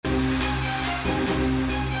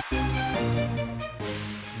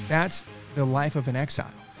That's the life of an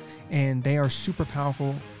exile. And they are super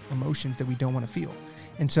powerful emotions that we don't want to feel.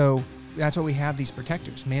 And so that's why we have these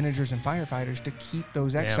protectors, managers and firefighters, to keep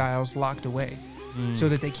those exiles locked away so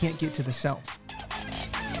that they can't get to the self.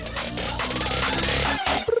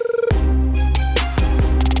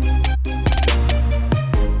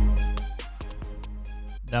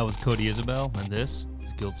 That was Cody Isabel, and this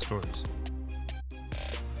is Guild Stories.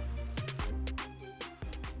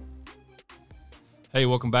 Hey,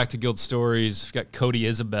 welcome back to Guild Stories. We've got Cody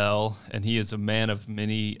Isabel, and he is a man of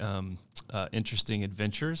many interesting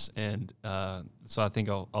adventures. And so I think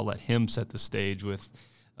I'll let him set the stage with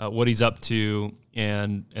what he's up to,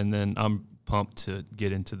 and then I'm pumped to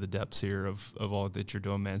get into the depths here of all that you're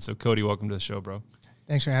doing, man. So Cody, welcome to the show, bro.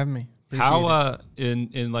 Thanks for having me. Appreciate How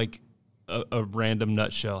in like a random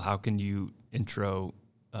nutshell, how can you intro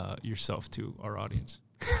yourself to our audience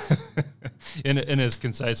in as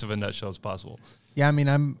concise of a nutshell as possible? Yeah, I mean,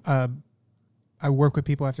 I work with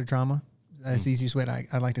people after trauma. That's the easiest way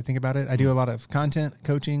I like to think about it. I do a lot of content,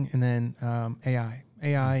 coaching, and then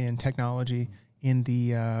AI and technology in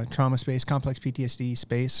the trauma space, complex PTSD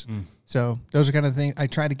space. So those are kind of the things I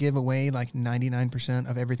try to give away, like 99%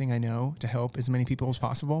 of everything I know to help as many people as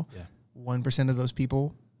possible. 1% of those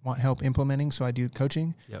people want help implementing, so I do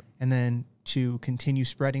coaching. And then to continue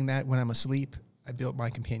spreading that when I'm asleep, I built My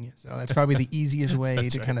Companion. So that's probably the easiest way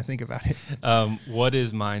to kind of think about it. What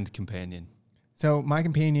is Mind Companion? So My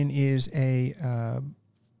Companion is it's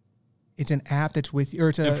an app that's with you. Or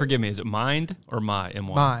it's and forgive me, is it Mind or My,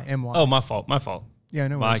 M-Y? My, M-Y. Oh, my fault. Yeah,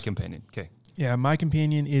 no My worries. Companion, okay. Yeah, My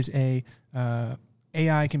Companion is a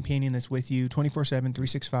AI companion that's with you 24/7,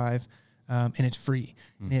 365, and it's free.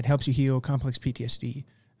 And it helps you heal complex PTSD.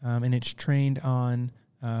 And it's trained on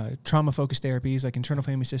trauma-focused therapies like internal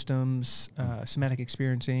family systems, somatic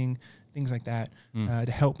experiencing, things like that,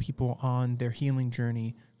 to help people on their healing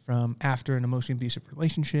journey from after an emotionally abusive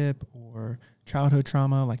relationship or childhood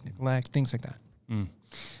trauma like neglect, things like that.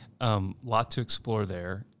 Lot to explore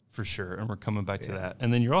there for sure, and we're coming back to that.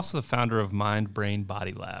 And then you're also the founder of Mind, Brain,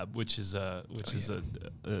 Body Lab, which is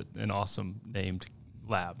an awesome named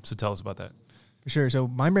lab. So tell us about that. For sure. So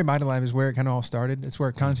Mind, Brain, Body Lab is where it kind of all started. It's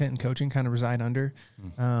where content and coaching kind of reside under.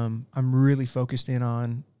 I'm really focused in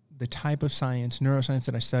on the type of science, neuroscience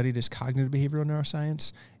that I studied is cognitive behavioral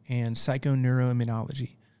neuroscience and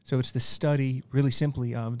psychoneuroimmunology. So it's the study, really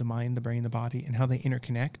simply, of the mind, the brain, the body, and how they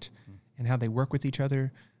interconnect and how they work with each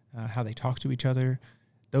other, how they talk to each other,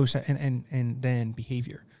 those and then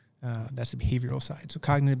behavior. That's the behavioral side. So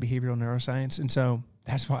cognitive behavioral neuroscience. And so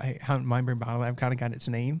that's why Mind, Brain, Body Lab kind of got its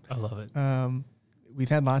name. I love it. We've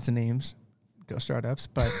had lots of names, go startups,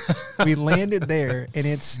 but we landed there and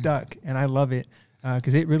it's stuck. And I love it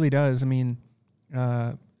because it really does. I mean,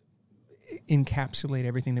 encapsulate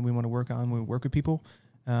everything that we want to work on when we work with people.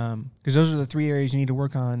 Because those are the three areas you need to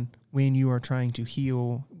work on when you are trying to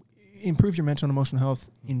heal, improve your mental and emotional health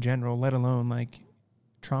in general, let alone like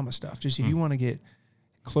trauma stuff. Just if you want to get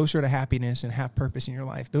closer to happiness and have purpose in your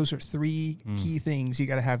life, those are three key things you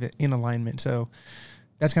got to have it in alignment. So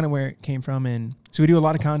that's kind of where it came from. And so we do a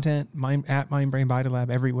lot of content at Mind, Brain, Body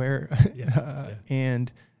Lab everywhere.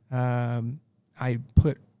 And I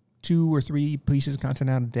put 2 or 3 pieces of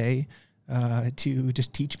content out a day to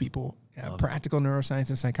just teach people practical neuroscience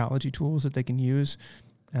and psychology tools that they can use.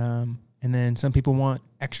 And then some people want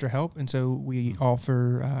extra help. And so we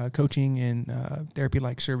offer coaching and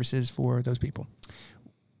therapy-like services for those people.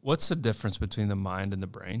 What's the difference between the mind and the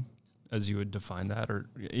brain, as you would define that? Or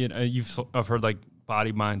I've heard like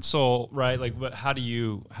body, mind, soul, right? Like, how do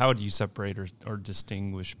you separate or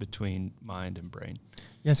distinguish between mind and brain?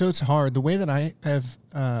 Yeah, so it's hard. The way that I have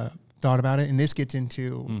thought about it, and this gets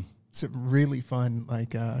into some really fun,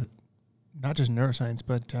 like not just neuroscience,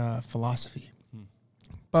 but philosophy.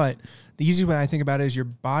 But the easy way I think about it is your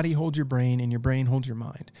body holds your brain and your brain holds your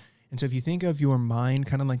mind. And so if you think of your mind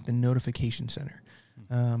kind of like the notification center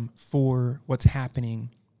for what's happening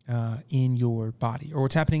in your body or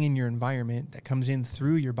what's happening in your environment that comes in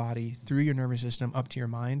through your body, through your nervous system, up to your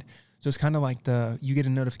mind. So it's kind of like you get a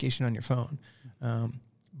notification on your phone,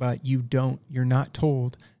 but you're not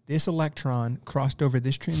told this electron crossed over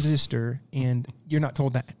this transistor, and you're not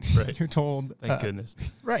told that. Right. You're told. Thank goodness.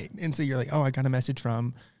 Right. And so you're like, oh, I got a message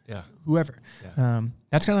from whoever. Yeah.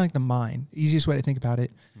 That's kind of like the mind. The easiest way to think about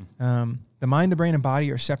it. The mind, the brain, and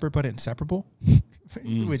body are separate but inseparable,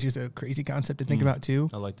 which is a crazy concept to think about too.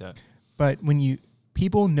 I like that. But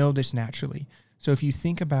people know this naturally. So if you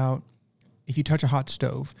think about, if you touch a hot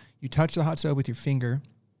stove, you touch the hot stove with your finger,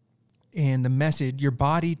 and the message, your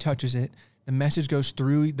body touches it, the message goes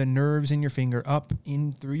through the nerves in your finger up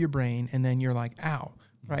in through your brain, and then you're like, ow,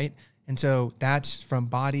 right? And so that's from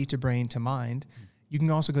body to brain to mind. You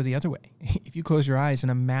can also go the other way. If you close your eyes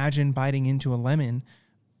and imagine biting into a lemon,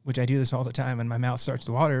 which I do this all the time, and my mouth starts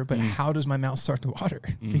to water, but how does my mouth start to water?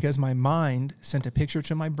 Because my mind sent a picture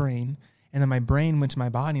to my brain, and then my brain went to my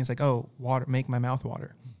body and it's like, oh, water, make my mouth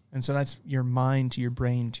water. And so that's your mind to your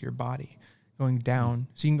brain to your body going down.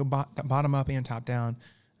 So you can go bottom up and top down.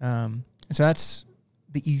 And so that's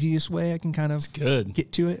the easiest way I can kind of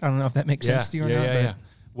get to it. I don't know if that makes sense to you or not. Yeah.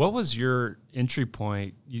 What was your entry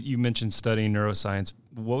point? You mentioned studying neuroscience.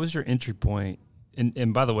 What was your entry point?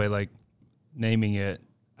 And by the way, like naming it,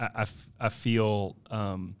 I feel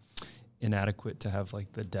inadequate to have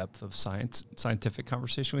like the depth of scientific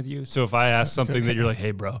conversation with you. So if I ask something that you're like,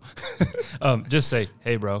 hey bro, just say,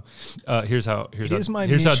 hey bro, here's how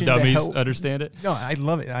dummies understand it. No, I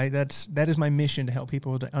love it. That is my mission, to help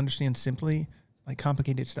people to understand simply like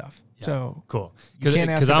complicated stuff. Yeah. So cool.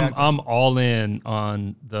 Because I'm all in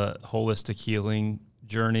on the holistic healing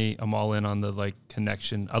journey. I'm all in on the like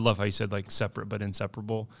connection. I love how you said like separate but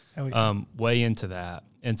inseparable. Way into that.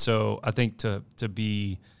 And so I think to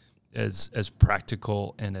be as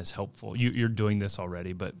practical and as helpful, you're doing this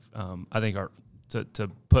already, but I think to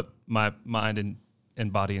put my mind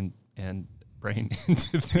and body and brain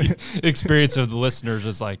into the experience of the listeners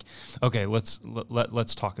is like, okay, let's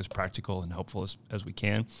talk as practical and helpful as we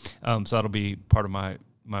can. So that'll be part of my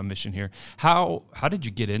mission here. How did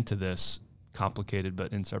you get into this complicated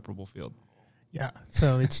but inseparable field? Yeah,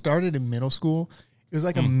 so it started in middle school. It was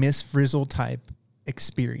like a Miss Frizzle type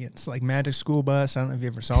experience, like Magic School Bus. I don't know if you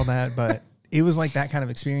ever saw that, but it was like that kind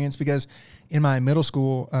of experience, because in my middle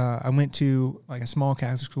school, I went to like a small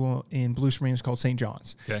Catholic school in Blue Springs called St.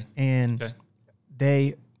 John's. Okay. And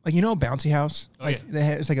they, like, you know, a bouncy house,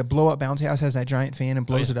 it's like a blow up bouncy house, has that giant fan and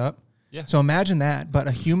blows it up. Yeah. So imagine that, but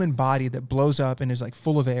a human body that blows up and is like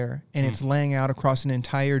full of air, and it's laying out across an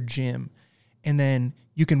entire gym. And then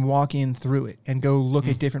you can walk in through it and go look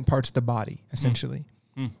at different parts of the body, essentially.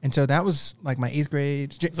 And so that was like my 8th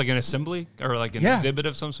grade. It's like an assembly or like an exhibit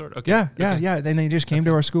of some sort? Okay. Yeah. Then they just came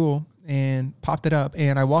to our school and popped it up.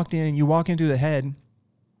 And I walked in, you walk in through the head,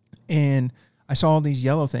 and I saw all these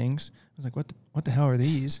yellow things. I was like, what the hell are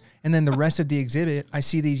these? And then the rest of the exhibit, I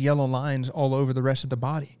see these yellow lines all over the rest of the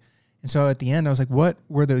body. And so at the end, I was like, what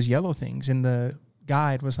were those yellow things? And the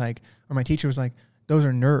guide was like, or my teacher was like, those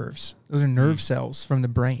are nerves. Those are nerve cells from the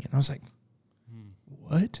brain. I was like,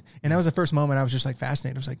 what? And that was the first moment I was just like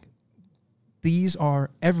fascinated. I was like, these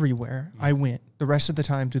are everywhere I went the rest of the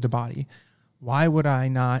time through the body. Why would I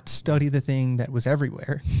not study the thing that was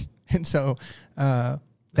everywhere? And so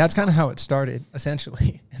that's kind of how it started,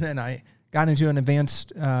 essentially. And then I got into an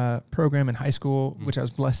advanced program in high school, which I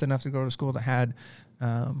was blessed enough to go to a school that had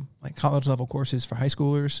like college level courses for high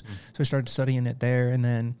schoolers. So I started studying it there. And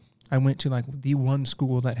then I went to like the one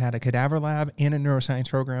school that had a cadaver lab and a neuroscience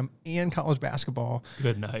program and college basketball.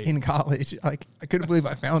 Good night. In college. Like, I couldn't believe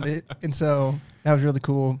I found it. And so that was really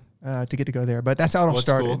cool to get to go there. But that's how it all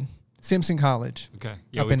started. School? Simpson College. Okay.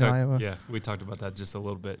 Up in Iowa. Yeah, we talked about that just a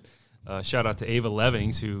little bit. Shout out to Ava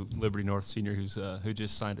Levings, Liberty North senior, who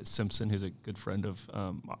just signed at Simpson, who's a good friend of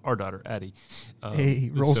our daughter, Addie. Hey,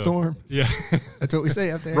 Roll Storm. Yeah. That's what we say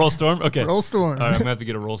up there. Roll Storm? Okay. Roll Storm. All right, I'm going to have to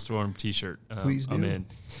get a Roll Storm t-shirt. Please do. I'm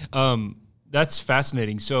in. That's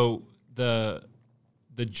fascinating. So the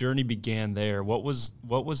journey began there. What was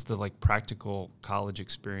the like practical college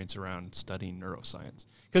experience around studying neuroscience?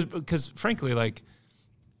 Because frankly, like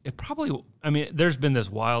it probably, I mean, there's been this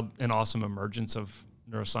wild and awesome emergence of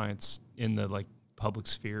neuroscience in the like public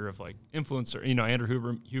sphere of like influencer, you know,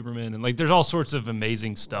 Andrew Huberman, and like there's all sorts of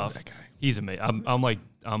amazing stuff. That guy. He's amazing.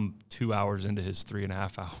 I'm 2 hours into his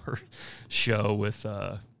 3.5 hour show with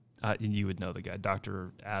and you would know the guy,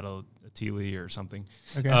 Dr. Atili or something.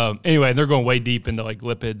 Okay. Anyway, they're going way deep into like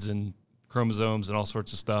lipids and chromosomes and all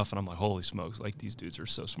sorts of stuff, and I'm like, holy smokes, like these dudes are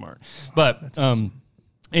so smart. Wow, but awesome.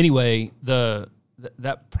 Anyway,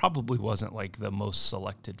 that probably wasn't like the most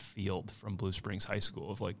selected field from Blue Springs High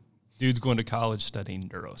School of like dudes going to college studying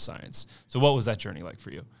neuroscience. So what was that journey like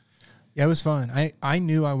for you? Yeah, it was fun. I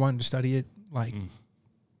knew I wanted to study it like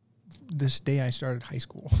this day I started high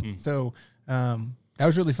school. So that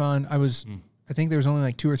was really fun. I think there was only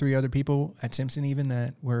like 2 or 3 other people at Simpson even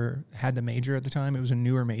that had the major at the time. It was a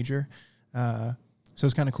newer major. So it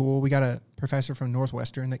was kind of cool. We got a professor from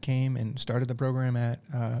Northwestern that came and started the program at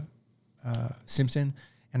Simpson,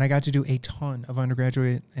 and I got to do a ton of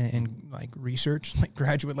undergraduate and like research, like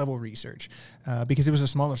graduate level research, because it was a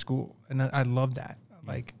smaller school, and I loved that.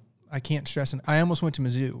 Like, I can't stress, and I almost went to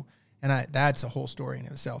Mizzou, and that's a whole story in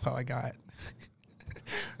itself, how I got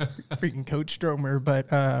freaking Coach Stromer, but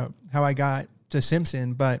how I got to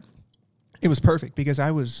Simpson. But it was perfect because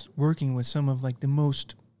I was working with some of like the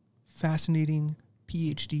most fascinating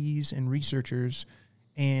PhDs and researchers,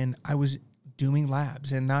 and I was doing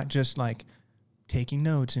labs and not just like taking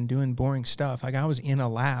notes and doing boring stuff. Like I was in a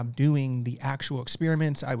lab doing the actual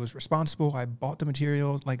experiments. I was responsible. I bought the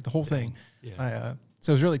materials, like the whole thing. Yeah.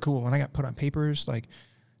 So it was really cool when I got put on papers. Like,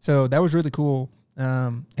 so that was really cool.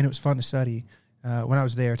 And it was fun to study when I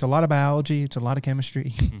was there. It's a lot of biology. It's a lot of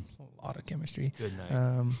chemistry. A lot of chemistry. Good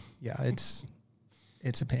night. Yeah, it's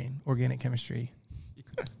a pain. Organic chemistry.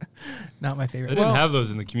 Not my favorite. I didn't have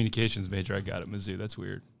those in the communications major I got at Mizzou. That's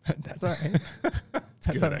weird. That's all right. That's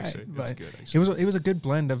good, all right. Actually. That's good, actually. It was a good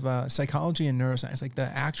blend of psychology and neuroscience, like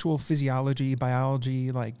the actual physiology,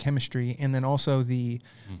 biology, like chemistry, and then also the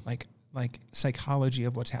like psychology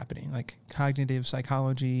of what's happening, like cognitive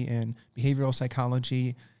psychology and behavioral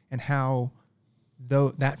psychology, and how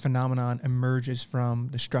that phenomenon emerges from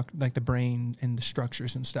the brain and the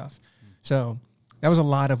structures and stuff. So that was a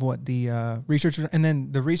lot of what the researchers, and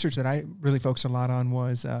then the research that I really focused a lot on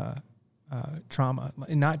was trauma,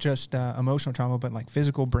 not just emotional trauma, but like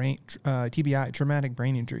physical brain, TBI, traumatic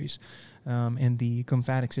brain injuries, and the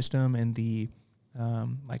lymphatic system and the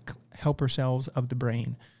like helper cells of the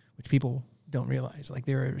brain, which people don't realize. Like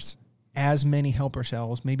there's as many helper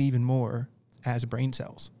cells, maybe even more, as brain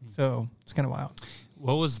cells. So it's kind of wild.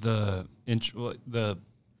 What was the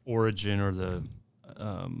origin or the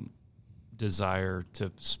desire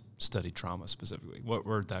to study trauma specifically?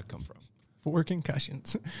 Where'd that come from? 4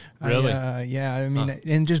 concussions. Really? Yeah. I mean,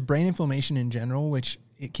 and just brain inflammation in general, which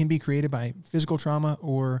it can be created by physical trauma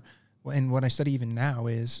and what I study even now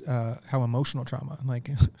is how emotional trauma, like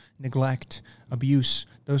neglect, abuse,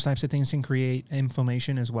 those types of things can create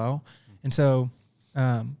inflammation as well. And so,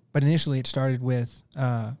 but initially it started with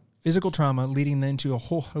physical trauma leading then to a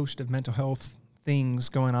whole host of mental health things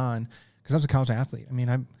going on. Because I was a college athlete. I mean,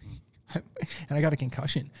 and I got a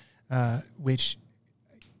concussion, which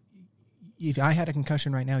if I had a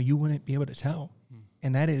concussion right now, you wouldn't be able to tell.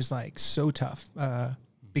 And that is like so tough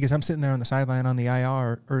because I'm sitting there on the sideline on the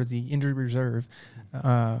IR or the injury reserve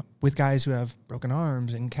with guys who have broken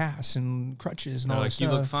arms and casts and crutches and all that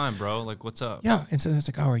stuff. You look fine, bro. Like, what's up? Yeah. And so it's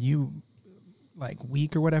like, oh, are you like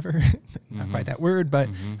weak or whatever? Not quite that word, but,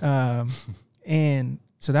 and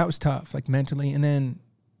so that was tough, like mentally. And then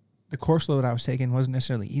the course load I was taking wasn't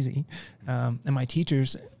necessarily easy. And my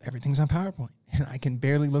teachers, everything's on PowerPoint and I can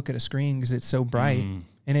barely look at a screen because it's so bright.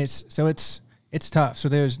 And it's tough. So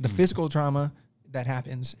there's the physical trauma that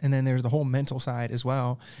happens. And then there's the whole mental side as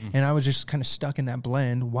well. And I was just kind of stuck in that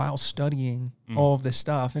blend while studying all of this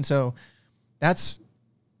stuff. And so that's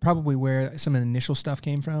probably where some of the initial stuff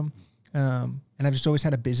came from. And I've just always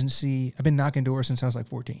had a businessy. I've been knocking doors since I was like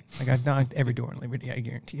 14. Like I've knocked every door in Liberty, I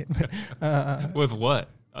guarantee it. But, with what?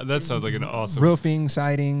 That sounds like an awesome roofing,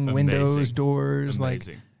 siding, windows, doors,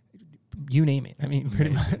 Amazing. like you name it. I mean,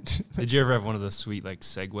 pretty much. Did you ever have one of those sweet like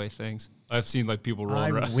Segway things? I've seen like people roll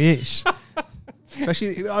around. I wish.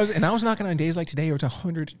 Especially, I was knocking on days like today where it's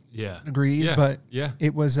 100 degrees, but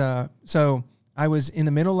it was, so I was in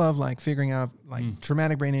the middle of like figuring out like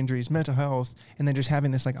traumatic brain injuries, mental health, and then just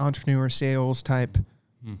having this like entrepreneur sales type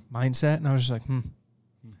mindset. And I was just like,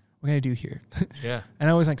 what can I do here? Yeah. And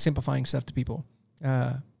I was like simplifying stuff to people.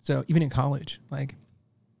 So even in college, like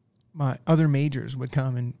my other majors would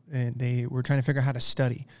come and they were trying to figure out how to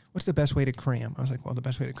study. What's the best way to cram? I was like, well, the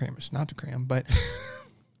best way to cram is not to cram, but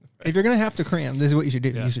if you're going to have to cram, this is what you should do.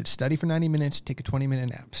 Yeah. You should study for 90 minutes, take a 20-minute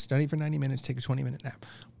nap. Study for 90 minutes, take a 20-minute nap.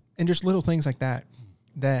 And just little things like that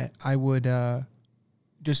I would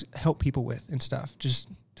just help people with and stuff. Just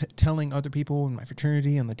telling other people in my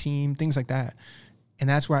fraternity and the team, things like that. And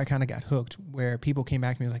that's where I kind of got hooked, where people came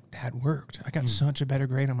back to me like, that worked. I got such a better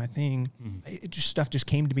grade on my thing. Stuff just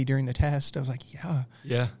came to me during the test. I was like,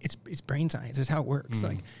 yeah, it's brain science. It's how it works.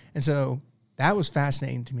 Like, and so that was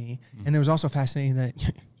fascinating to me. And there was also fascinating that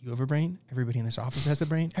you have a brain. Everybody in this office has a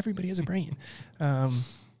brain. Everybody has a brain. And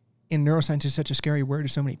neuroscience is such a scary word to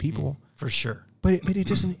so many people. For sure. But it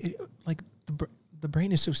doesn't, like the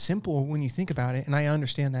brain is so simple when you think about it. And I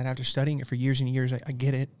understand that after studying it for years and years, I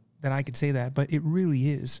get it. That I could say that, but it really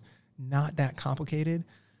is not that complicated.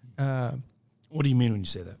 What do you mean when you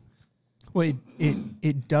say that? Well,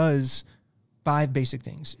 it does 5 basic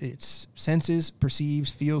things. It's senses,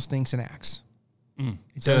 perceives, feels, thinks, and acts.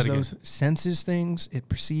 It does those senses things, it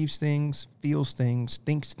perceives things, feels things,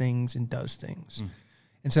 thinks things, and does things.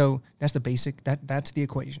 And so that's the basic, that's the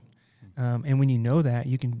equation. And when you know that,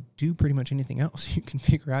 you can do pretty much anything else. You can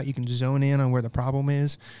figure out, you can zone in on where the problem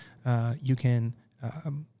is. You can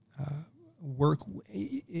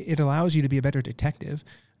it allows you to be a better detective,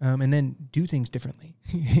 and then do things differently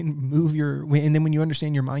and and then when you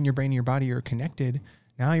understand your mind, your brain, and your body are connected,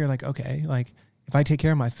 now you're like, okay, like if I take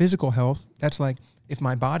care of my physical health, that's like, if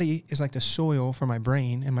my body is like the soil for my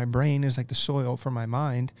brain and my brain is like the soil for my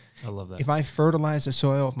mind. I love that. If I fertilize the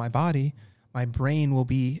soil of my body, my brain will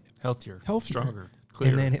be healthier. Stronger.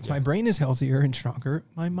 Clearer. And then if my brain is healthier and stronger,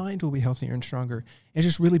 my mind will be healthier and stronger. It's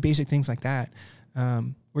just really basic things like that,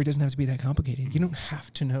 where it doesn't have to be that complicated. You don't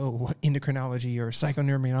have to know endocrinology or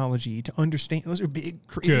psychoneuroimmunology to understand. Those are big,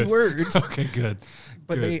 crazy words. Okay, good.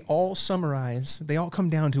 But they all they all come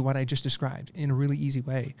down to what I just described in a really easy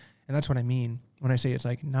way. And that's what I mean when I say it's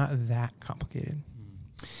like not that complicated.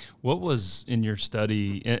 What was in your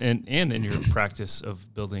study and in your practice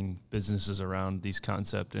of building businesses around these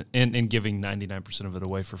concepts and giving 99% of it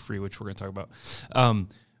away for free, which we're going to talk about,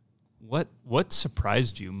 what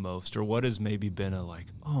surprised you most, or what has maybe been a like,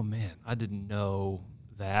 oh man, I didn't know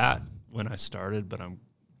that when I started,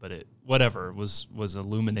 but it was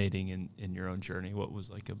illuminating in your own journey? What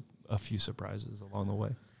was like a few surprises along the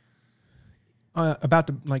way? About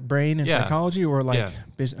the like brain and psychology, or like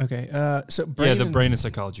business. Okay. So the brain and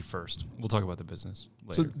psychology first. We'll talk about the business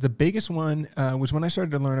later. So the biggest one was when I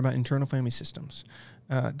started to learn about internal family systems,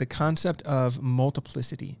 the concept of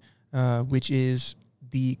multiplicity, which is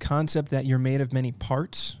the concept that you're made of many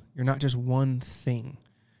parts. You're not just one thing.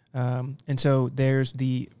 And so there's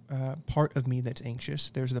the part of me that's anxious.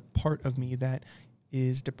 There's the part of me that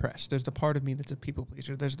is depressed. There's the part of me that's a people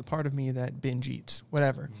pleaser. There's the part of me that binge eats,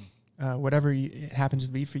 whatever. Whatever it happens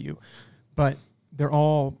to be for you. But they're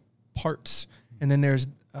all parts. And then there's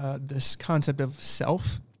this concept of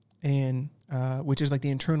self, and which is like the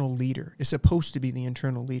internal leader. It's supposed to be the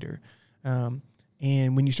internal leader.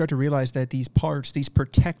 And when you start to realize that these parts, these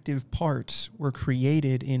protective parts, were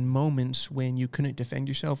created in moments when you couldn't defend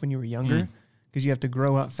yourself when you were younger, because you have to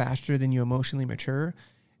grow up faster than you emotionally mature,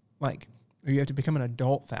 or you have to become an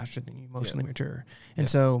adult faster than you emotionally mature. And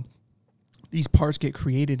so these parts get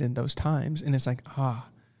created in those times, and it's like,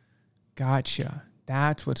 gotcha.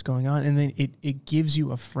 That's what's going on. And then it gives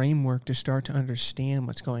you a framework to start to understand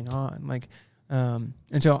what's going on. And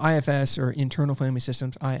so IFS, or Internal Family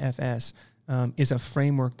Systems, IFS, is a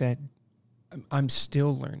framework that I'm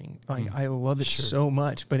still learning. I love it so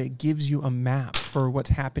much, but it gives you a map for what's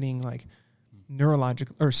happening, like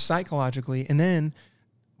neurologically or psychologically. And then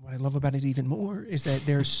what I love about it even more is that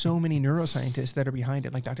there's so many neuroscientists that are behind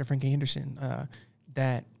it, like Dr. Frank Anderson,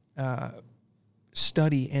 that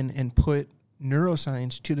study and put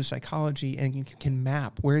neuroscience to the psychology and can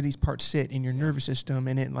map where these parts sit in your nervous system.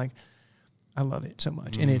 And it I love it so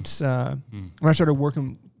much. And it's, when I started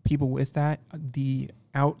working people with that, the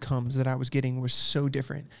outcomes that I was getting were so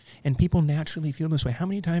different. And people naturally feel this way. How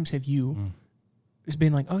many times have you it's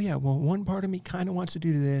been like, oh yeah, well, one part of me kind of wants to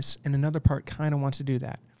do this and another part kind of wants to do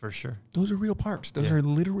that? For sure. Those are real parts. Those are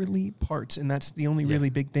literally parts. And that's the only really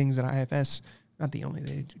big things that IFS, not the only,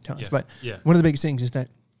 they do tons, but one of the biggest things is that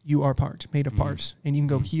you are parts, made of parts, and you can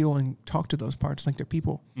go heal and talk to those parts like they're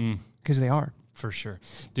people, because they are. For sure.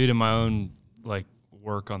 Dude, in my own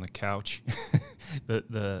work on the couch,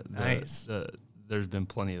 Nice. There's been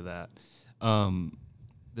plenty of that.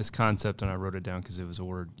 This concept, and I wrote it down because it was a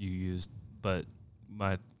word you used, but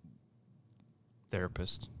my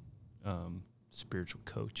therapist, spiritual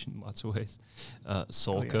coach in lots of ways,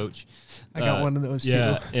 soul coach. I got one of those too.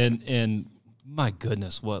 Yeah, and my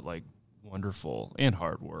goodness, what wonderful and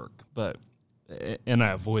hard work. And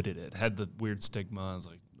I avoided it. Had the weird stigma. I was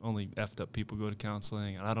like, only effed up people go to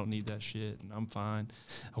counseling, and I don't need that shit, and I'm fine.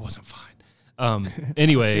 I wasn't fine.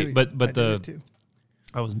 Anyway, but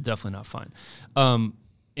I was definitely not fine.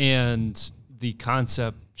 And the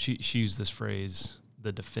concept, she used this phrase,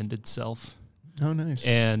 the defended self. Oh, nice.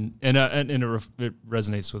 And it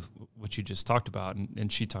resonates with what you just talked about, and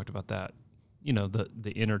she talked about that,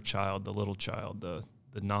 the inner child, the little child, the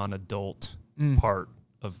non-adult part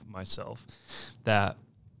of myself, that,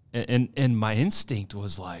 and my instinct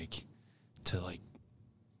was to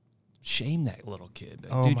shame that little kid.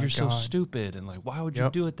 Dude, you're so stupid, and why would you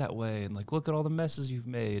do it that way? And look at all the messes you've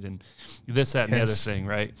made, and this, that, and the other thing,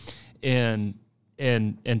 right? And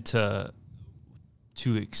to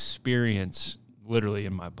experience literally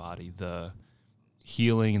in my body the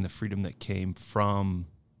healing and the freedom that came from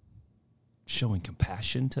showing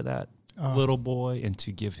compassion to that little boy, and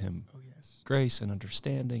to give him grace and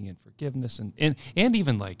understanding and forgiveness, and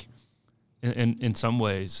even in some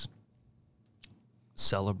ways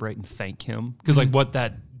celebrate and thank him, because what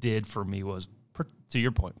that did for me was, to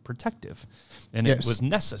your point, protective, and it was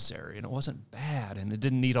necessary, and it wasn't bad, and it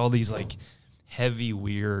didn't need all these heavy,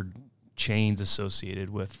 weird chains associated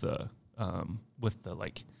with the with the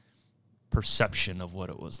like perception of what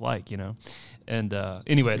it was like, And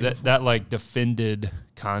anyway, that like defended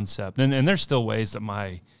concept, and there's still ways that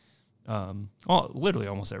my literally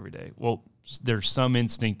almost every day. Well, there's some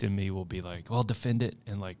instinct in me will be like, well, defend it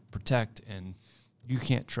and like protect, and you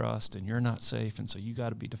can't trust, and you're not safe, and so you got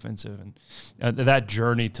to be defensive. And that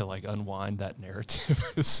journey to like unwind that narrative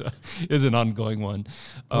is an ongoing one.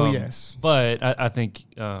 Yes, but I think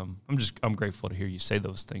I'm grateful to hear you say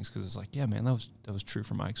those things, because it's like, yeah, man, that was true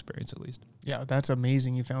from my experience, at least. Yeah, that's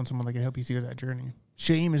amazing. You found someone that can help you through that journey.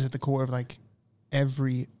 Shame is at the core of like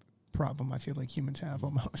every problem I feel like humans have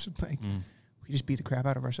almost. Like we just beat the crap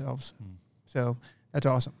out of ourselves. So that's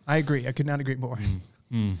awesome. I agree. I could not agree more.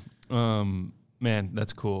 Man,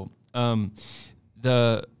 that's cool.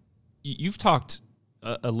 You've talked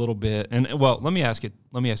a little bit, and well, let me ask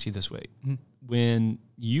you this way: when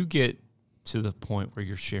you get to the point where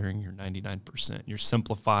you're sharing your 99%, you're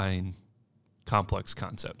simplifying complex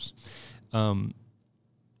concepts. And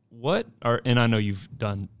I know you've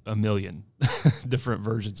done a million different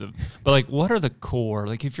versions of, but like, what are the core?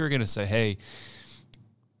 Like, if you're going to say, hey,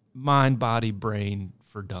 mind, body, brain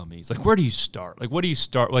for dummies, like, where do you start? Like, what do you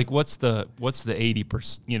start? Like, what's the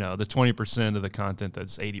 80%, the 20% of the content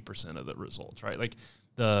that's 80% of the results, right? Like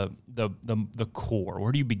the core,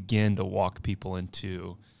 where do you begin to walk people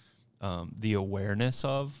into the awareness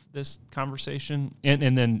of this conversation?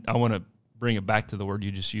 And then I want to bring it back to the word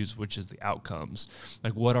you just used, which is the outcomes.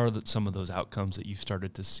 Like, what are some of those outcomes that you've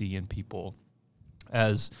started to see in people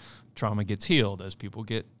as trauma gets healed, as people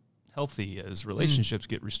get healthy, as relationships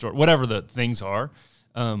get restored, whatever the things are?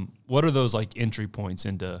 What are those like entry points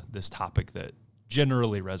into this topic that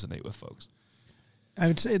generally resonate with folks? I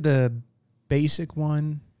would say the basic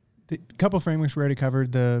one, the couple frameworks we already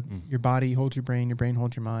covered, your body holds your brain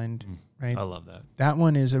holds your mind, right? I love that. That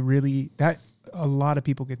one is a lot of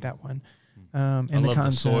people get that one. And I love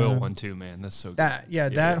the soil one too, man. That's so good.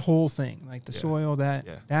 That whole thing, like the soil,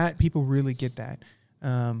 that people really get that.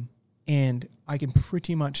 And I can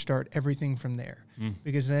pretty much start everything from there,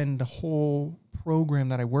 because then the whole program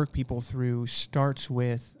that I work people through starts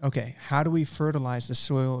with, okay, how do we fertilize the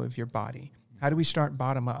soil of your body? How do we start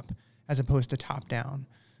bottom up as opposed to top down?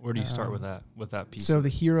 Where do you start with that piece? So the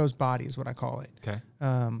hero's body is what I call it. Okay.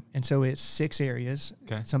 And so it's 6 areas.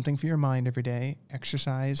 Okay. Something for your mind every day: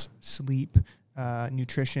 exercise, sleep,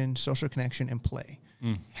 nutrition, social connection, and play.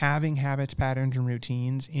 Having habits, patterns, and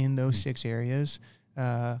routines in those 6 areas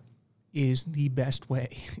is the best way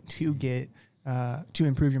to get to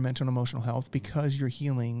improve your mental and emotional health, because you're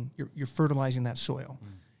healing, you're fertilizing that soil.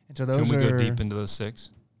 And so those Can we go deep into those 6?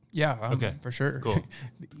 Yeah. Okay. For sure. Cool.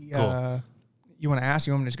 Cool. You want to ask?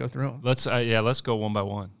 You want me to just go through them? Let's go one by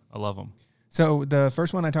one. I love them. So the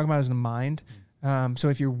first one I talk about is the mind. So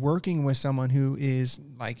if you're working with someone who is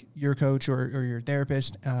like your coach or your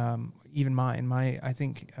therapist, even mine, I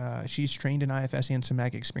think she's trained in IFS and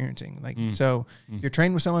somatic experiencing. So if you're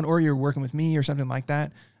trained with someone, or you're working with me or something like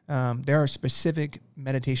that, there are specific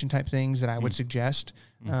meditation type things that I would suggest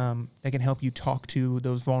that can help you talk to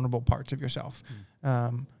those vulnerable parts of yourself.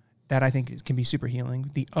 That I think can be super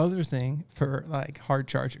healing. The other thing for like hard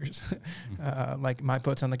chargers, like my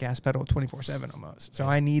foot's on the gas pedal 24/7 almost. So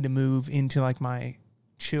I need to move into like my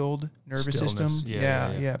chilled nervous system.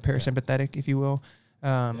 Parasympathetic, if you will.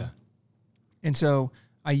 And so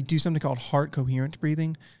I do something called heart coherence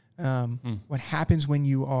breathing. What happens when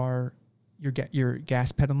you're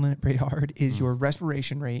gas pedaling it pretty hard is your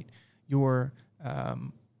respiration rate, your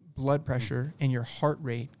blood pressure, and your heart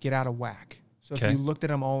rate get out of whack. So if you looked at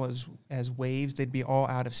them all as waves, they'd be all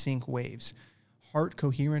out of sync waves. Heart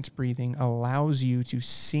coherence breathing allows you to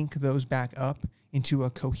sync those back up into a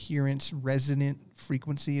coherence resonant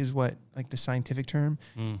frequency, is what like the scientific term.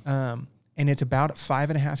 And it's about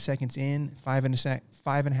 5.5 seconds in,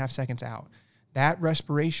 5.5 seconds out. That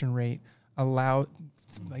respiration rate allows,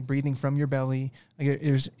 like breathing from your belly, like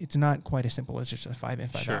it's not quite as simple as just a 5 in,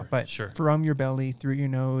 5 out, but from your belly, through your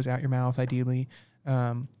nose, out your mouth, ideally,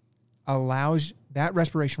 allows that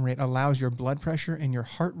respiration rate allows your blood pressure and your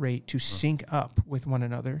heart rate to sync up with one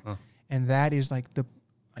another. And that is like the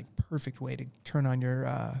perfect way to turn on your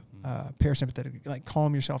parasympathetic, like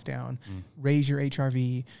calm yourself down, raise your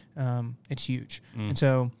HRV. It's huge. And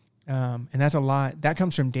so, and that's a lot. That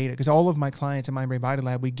comes from data, because all of my clients in Mind Brain Body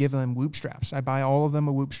Lab, we give them Whoop straps. I buy all of them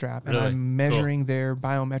a Whoop strap, and I'm measuring their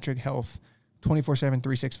biometric health 24/7,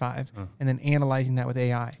 365, and then analyzing that with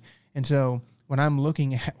AI. And so when I'm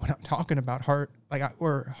talking about heart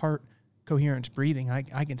coherence breathing,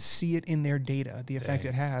 I can see it in their data, the effect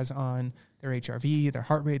it has on their HRV, their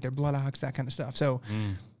heart rate, their blood ox, that kind of stuff. So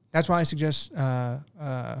that's why I suggest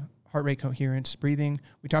heart rate coherence breathing.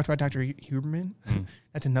 We talked about Dr. Huberman.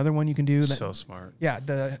 That's another one you can do. So smart.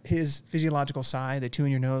 Yeah, his physiological sigh, the 2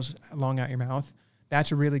 in your nose, long out your mouth.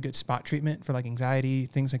 That's a really good spot treatment for like anxiety,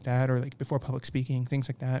 things like that, or like before public speaking, things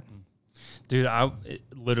like that. Dude, I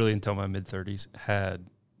literally until my mid-30s had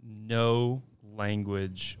no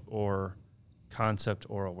language or concept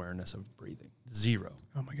or awareness of breathing. Zero.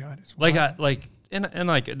 Oh my God. It's like wild.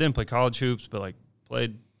 I didn't play college hoops, but like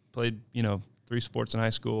played 3 sports in high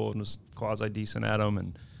school and was quasi decent at them,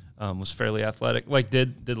 and was fairly athletic. Like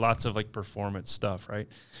did lots of like performance stuff, right?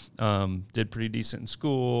 Did pretty decent in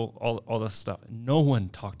school, all that stuff. No one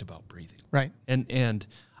talked about breathing, right? And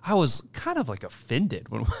I was kind of like offended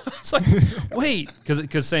when I was like, wait,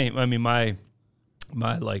 because same. I mean, my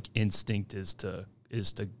like instinct is to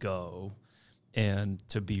go and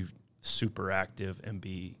to be super active and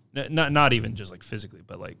be not even just like physically,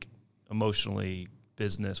 but like emotionally,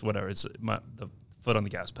 business, whatever. It's the foot on the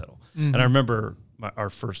gas pedal. And I remember our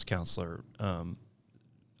first counselor.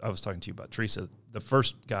 I was talking to you about Teresa. The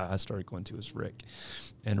first guy I started going to was Rick,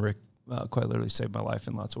 and Rick quite literally saved my life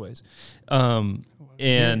in lots of ways.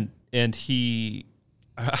 And he,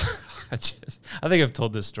 I think I've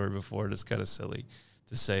told this story before. And it's kind of silly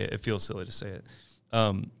to say it. It feels silly to say it.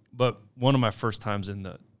 But one of my first times in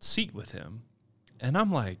the seat with him, and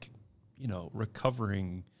I'm like,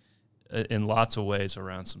 recovering in lots of ways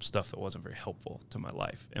around some stuff that wasn't very helpful to my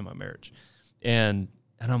life and my marriage. And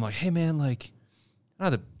I'm like, hey man, like I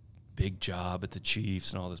had a big job at the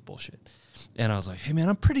Chiefs and all this bullshit. And I was like, hey man,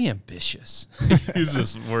 I'm pretty ambitious. Use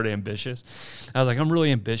this word ambitious. I was like, I'm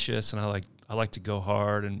really ambitious and I like to go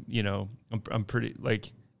hard, and I'm pretty,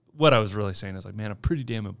 like, what I was really saying is like, man, I'm pretty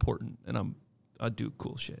damn important, and I do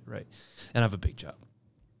cool shit, right? And I have a big job.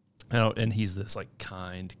 And he's this like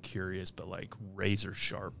kind, curious, but like razor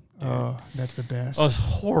sharp dude. Oh, that's the best. Oh, it's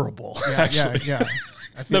horrible, actually. Yeah.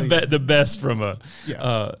 The best from on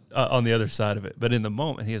the other side of it. But in the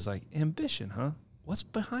moment, he was like, ambition, huh? What's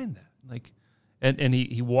behind that? Like, and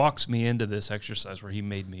he walks me into this exercise where he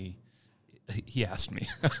asked me,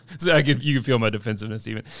 so you can feel my defensiveness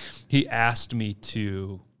even. He asked me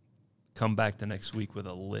to come back the next week with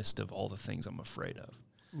a list of all the things I'm afraid of.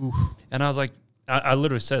 Oof. And I was like, I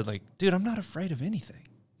literally said, like, dude, I'm not afraid of anything.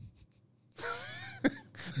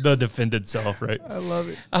 The defended self, right? I love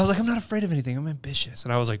it. I was like, I'm not afraid of anything. I'm ambitious.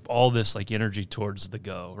 And I was like, all this like energy towards the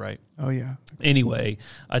go, right? Oh yeah. Anyway,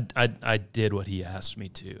 I did what he asked me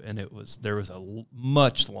to, and there was a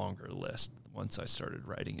much longer list once I started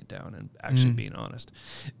writing it down and actually being honest.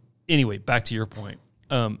 Anyway, back to your point.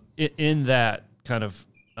 In that kind of,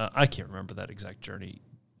 I can't remember that exact journey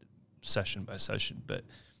session by session, but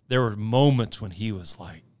there were moments when he was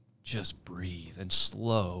like, just breathe and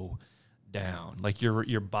slow down. Like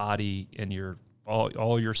your body and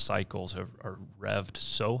all your cycles are revved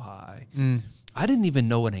so high. I didn't even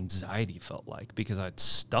know what anxiety felt like because I'd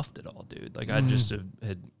stuffed it all, dude. Like I just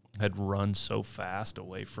had run so fast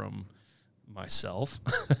away from myself.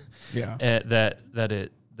 Yeah. that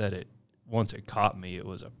it once it caught me, it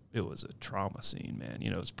was a trauma scene, man.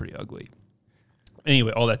 It was pretty ugly.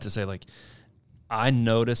 Anyway, all that to say, like, I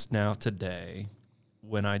noticed now today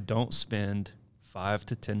when I don't spend 5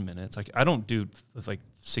 to 10 minutes, like I don't do like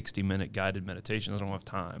 60-minute guided meditations. I don't have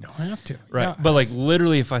time. You don't have to. Right. Yeah. But like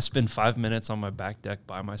literally if I spend 5 minutes on my back deck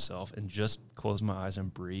by myself and just close my eyes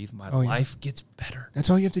and breathe, my life gets better. That's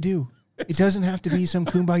all you have to do. It doesn't have to be some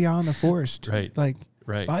kumbaya in the forest. Right. Like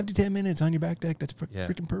 5 to 10 minutes on your back deck. That's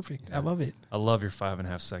freaking perfect. Yeah. I love it. I love your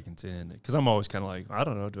 5.5 seconds in, because I'm always kind of like, I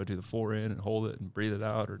don't know, do I do the 4 in and hold it and breathe it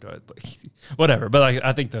out, or do I like whatever? But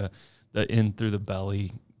I think the in through the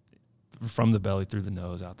belly, from the belly through the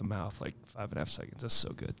nose, out the mouth, like 5.5 seconds. That's so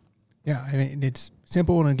good. Yeah, I mean, it's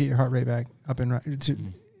simple to get your heart rate back up and right. It's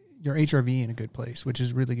your HRV in a good place, which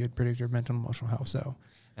is really good predictor of mental and emotional health. So,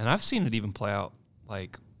 and I've seen it even play out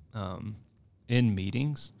like in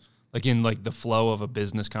meetings, like in like the flow of a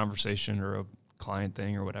business conversation or a client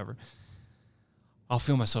thing or whatever. I'll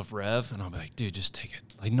feel myself rev, and I'll be like, dude, just take it.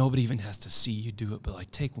 Like nobody even has to see you do it, but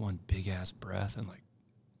like take one big ass breath and like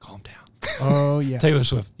calm down. Oh yeah, Taylor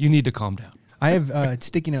Swift, you need to calm down. I have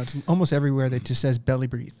sticky notes almost everywhere that just says belly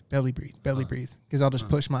breathe, belly breathe, belly breathe. Because I'll just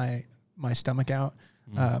push my stomach out,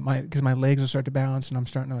 because my legs will start to bounce, and I'm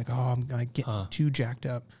starting to like, I'm like getting too jacked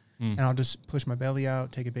up, and I'll just push my belly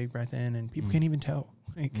out, take a big breath in, and people can't even tell.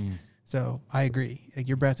 Like, so I agree. Like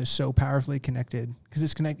your breath is so powerfully connected because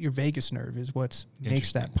it's connected. Your vagus nerve is what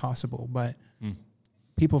makes that possible, but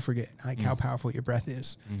people forget like how powerful your breath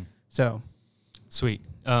is. So sweet.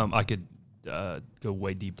 I could go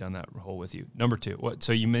way deep down that hole with you. Number 2, what?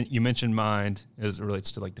 So you mentioned mind as it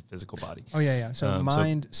relates to like the physical body. Oh yeah. So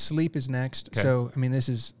sleep is next. Okay. So I mean, this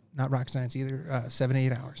is not rocket science either. 7 to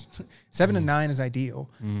 8 hours. 7 to 9 is ideal.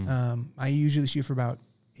 I usually shoot for about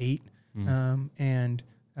 8, and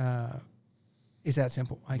it's that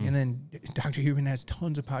simple. Like, and then Dr. Huberman has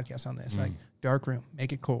tons of podcasts on this, like dark room,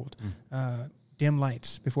 make it cold, dim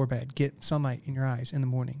lights before bed, get sunlight in your eyes in the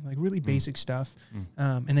morning, like really basic stuff,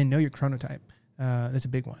 and then know your chronotype. That's a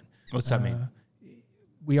big one. What's that mean?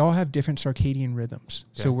 We all have different circadian rhythms.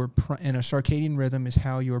 Okay. So and a circadian rhythm is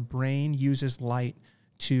how your brain uses light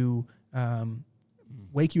to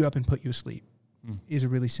wake you up and put you asleep, is a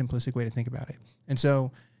really simplistic way to think about it. And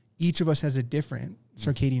so each of us has a different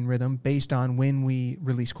circadian rhythm based on when we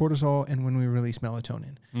release cortisol and when we release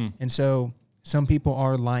melatonin. And so some people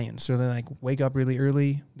are lions. So they like wake up really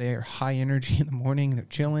early. They're high energy in the morning. They're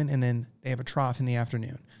chilling. And then they have a trough in the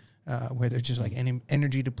afternoon where they're just like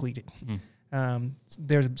energy depleted.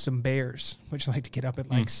 There's some bears, which like to get up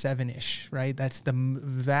at like 7-ish, right? That's the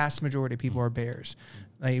vast majority of people are bears.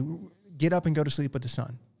 Like get up and go to sleep with the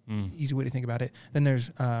sun. Easy way to think about it. Then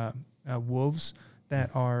there's wolves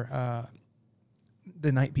that are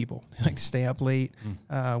the night people. They like to stay up late,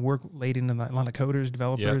 work late into a lot of coders,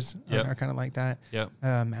 developers are kind of like that.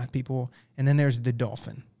 Math people. And then there's the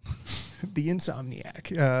dolphin. The insomniac,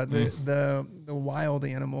 the wild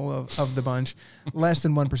animal of the bunch. Less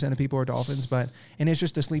than 1% of people are dolphins, and it's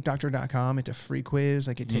just a sleepdoctor.com. It's a free quiz.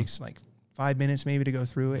 Like it takes like 5 minutes maybe to go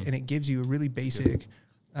through it, and it gives you a really basic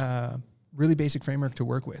framework to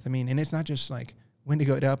work with. I mean, and it's not just like when to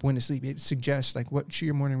get up, when to sleep. It suggests like what should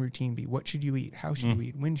your morning routine be? What should you eat? How should you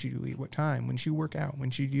eat? When should you eat? What time? When should you work out?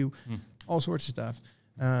 When should you all sorts of stuff.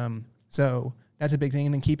 So that's a big thing.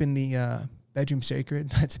 And then keeping the bedroom sacred,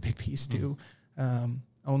 that's a big piece too.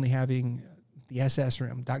 Only having the SS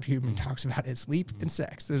room. Dr. Huberman talks about it, sleep and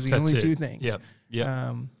sex. Those are the only two things.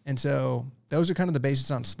 And so those are kind of the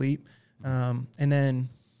basis on sleep. And then,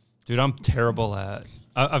 dude, I'm terrible at.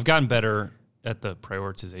 I've gotten better at the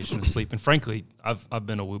prioritization of sleep, and frankly, I've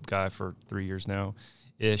been a Whoop guy for 3 years now,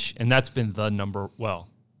 ish, and that's been the number. Well,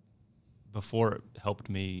 before it helped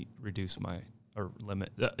me reduce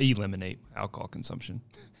eliminate alcohol consumption.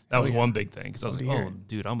 That was one big thing, because I was like,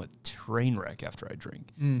 dude, I'm a train wreck after I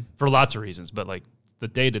drink for lots of reasons. But like the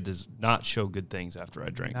data does not show good things after I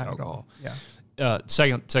drink alcohol.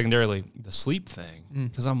 Secondarily, the sleep thing,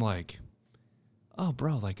 because I'm like, oh,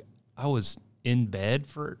 bro, like I was in bed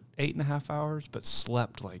for 8.5 hours, but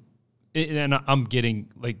slept like, and I'm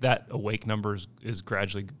getting like that awake number is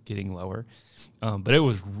gradually getting lower. But it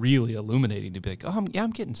was really illuminating to be like, I'm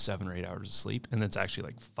getting 7 or 8 hours of sleep, and it's actually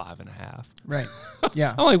like 5.5. Right.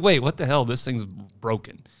 Yeah. I'm like, wait, what the hell? This thing's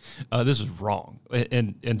broken. This is wrong.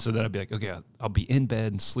 And so then I'd be like, okay, I'll be in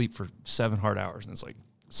bed and sleep for 7 hard hours, and it's like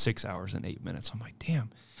 6 hours and 8 minutes. I'm like, damn.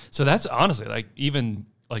 So that's honestly like even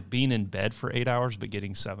like being in bed for 8 hours, but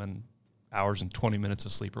getting 7 hours and 20 minutes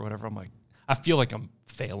of sleep or whatever. I'm like, I feel like I'm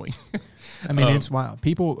failing. I mean, it's wild.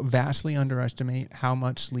 People vastly underestimate how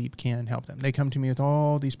much sleep can help them. They come to me with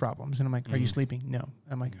all these problems, and I'm like, are you sleeping? No.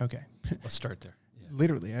 I'm like, okay. Let's start there. Yeah.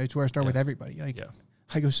 Literally, it's where I start with everybody. Like,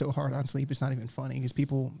 I go so hard on sleep, it's not even funny, because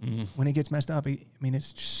people, when it gets messed up, I mean,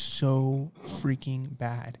 it's just so freaking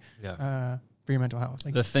bad for your mental health.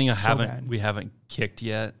 Like, the thing we haven't kicked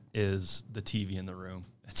yet is the TV in the room.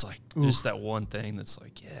 It's like just that one thing that's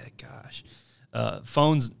like, gosh.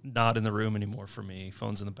 Phone's not in the room anymore for me.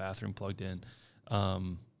 Phone's in the bathroom plugged in.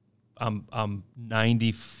 I'm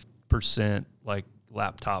 90% like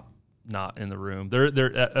laptop not in the room.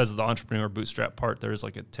 There as the entrepreneur bootstrap part, there's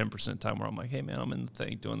like a 10% time where I'm like, hey man, I'm in the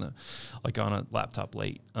thing doing on a laptop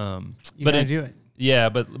late. You gotta do it. Yeah,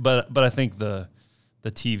 but I think the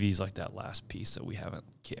TV's like that last piece that we haven't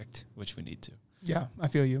kicked, which we need to. Yeah, I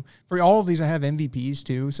feel you. For all of these, I have MVPs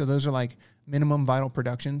too. So those are like minimum vital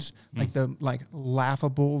productions, like the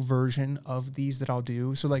laughable version of these that I'll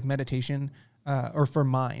do. So like meditation, or for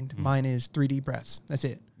mine is 3 deep breaths. That's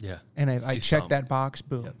it. Yeah. And I check that box.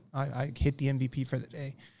 Boom. Yep. I hit the MVP for the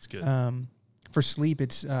day. It's good. For sleep,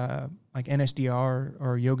 it's like NSDR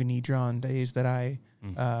or Yoga Nidra on days that I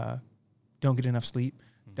don't get enough sleep.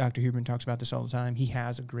 Dr. Huberman talks about this all the time. He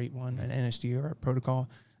has a great one, an NSDR protocol.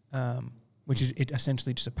 Which is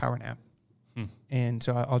essentially just a power nap. And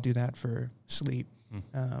so I'll do that for sleep.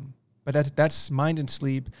 But that's mind and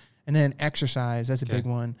sleep. And then exercise, that's a big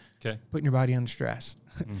one. Okay. Putting your body under stress.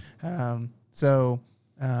 So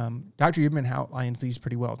Dr. Huberman outlines these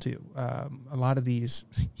pretty well too. A lot of these...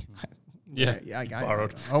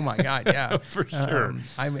 borrowed. Oh my God, yeah. For sure.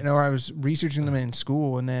 I was researching them in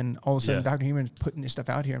school, and then all of a sudden Dr. Huberman's putting this stuff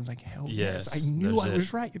out here. I'm like, hell yes. I knew I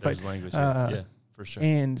was right. There's language. For sure.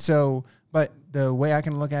 And so... But the way I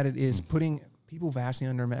can look at it is putting people vastly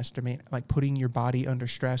underestimate like putting your body under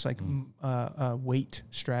stress, like weight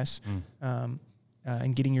stress,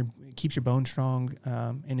 and keeps your bone strong,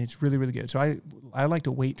 and it's really, really good. So I like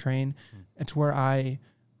to weight train. It's where I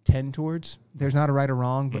tend towards. There's not a right or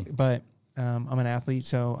wrong, but I'm an athlete,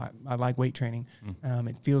 so I like weight training.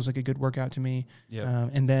 It feels like a good workout to me.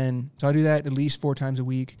 And then, so I do that at least 4 times a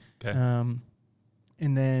week. Okay.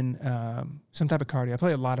 And then some type of cardio. I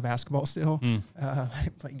play a lot of basketball still. I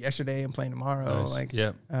played yesterday and playing tomorrow.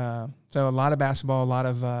 Nice. So a lot of basketball, a lot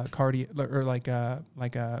of cardio, or like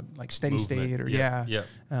steady Movement. state, or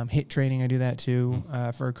HIIT training. I do that too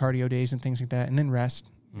for cardio days and things like that. And then rest.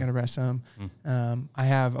 You got to rest some. I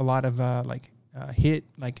have a lot of HIIT,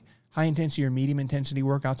 like high intensity or medium intensity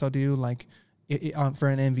workouts I'll do, like for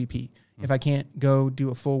an MVP. If I can't go do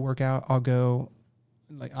a full workout, I'll go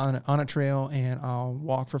like on a trail and I'll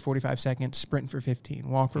walk for 45 seconds, sprint for 15,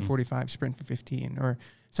 walk for 45, sprint for 15, or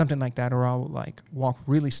something like that. Or I'll like walk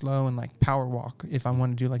really slow and like power walk if I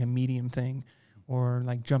want to do like a medium thing, or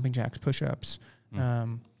like jumping jacks, push-ups.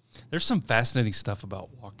 There's some fascinating stuff about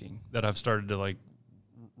walking that I've started to like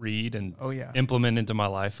read and implement into my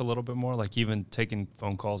life a little bit more, like even taking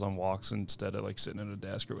phone calls on walks instead of like sitting at a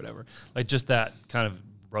desk or whatever, like just that kind of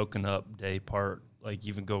broken up day part, like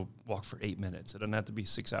even go walk for 8 minutes. It doesn't have to be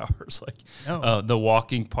 6 hours. Like the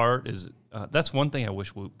walking part is that's one thing I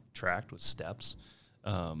wish Whoop tracked was steps.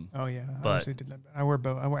 I obviously did that. I wear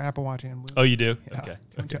both. I wear Apple Watch and Whoop. Oh, you do? Yeah.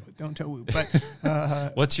 Okay. Don't tell Whoop.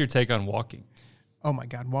 But what's your take on walking? Oh my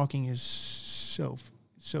God, walking is so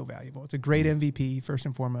valuable. It's a great MVP first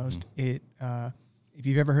and foremost. It if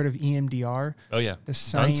you've ever heard of EMDR, the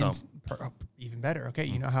science even better. Okay,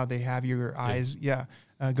 you know how they have your eyes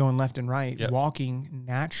going left and right. Walking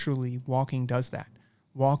does that.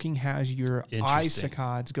 Walking has your eye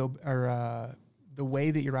saccades go, or the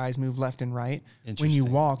way that your eyes move left and right. When you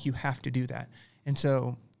walk, you have to do that, and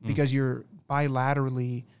so because you're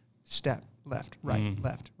bilaterally step left,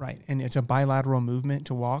 right, and it's a bilateral movement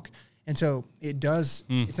to walk. And so it does,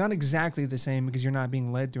 it's not exactly the same because you're not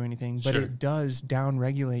being led through anything, but it does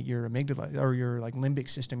down-regulate your amygdala or your like limbic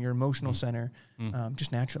system, your emotional center,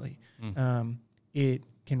 just naturally. It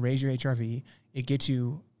can raise your HRV. It gets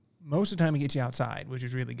you, most of the time it gets you outside, which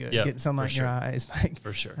is really good. Getting sunlight in your eyes. Like,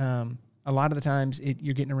 for sure. A lot of the times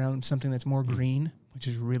you're getting around something that's more green, which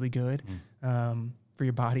is really good for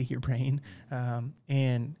your body, your brain.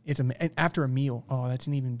 And it's after a meal, that's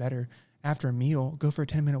an even better. After a meal, go for a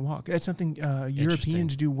 10-minute walk. That's something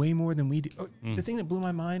Europeans do way more than we do. The thing that blew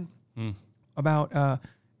my mind about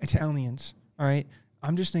Italians, all right,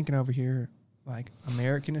 I'm just thinking over here, like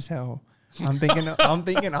American as hell. I'm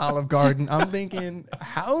thinking Olive Garden. I'm thinking,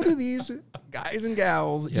 how do these guys and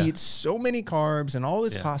gals eat so many carbs and all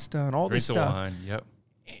this pasta and all this stuff? Wine. Yep.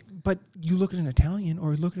 But you look at an Italian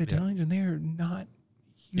or look at Italians and they're not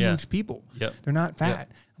huge people. They're not fat.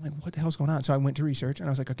 I'm like, what the hell's going on? So I went to research and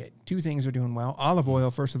I was like, okay, 2 things are doing well. Olive oil,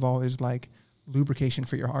 first of all, is like lubrication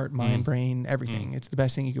for your heart, mind, brain, everything. It's the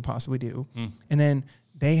best thing you could possibly do. And then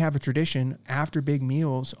they have a tradition after big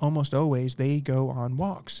meals, almost always they go on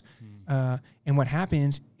walks. And what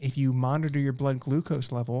happens if you monitor your blood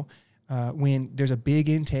glucose level, when there's a big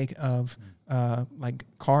intake of like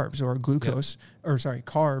carbs or glucose,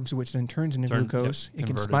 carbs, which then turns into glucose. It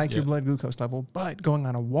can spike your blood glucose level. But going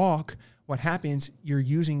on a walk, what happens, you're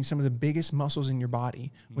using some of the biggest muscles in your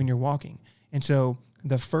body when you're walking. And so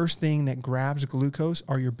the first thing that grabs glucose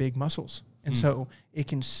are your big muscles. And so it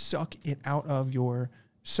can suck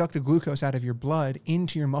the glucose out of your blood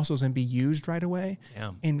into your muscles and be used right away.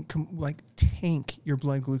 And tank your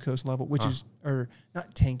blood glucose level, which is, or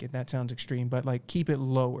not tank it, that sounds extreme, but like keep it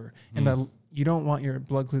lower. And you don't want your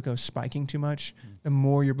blood glucose spiking too much. The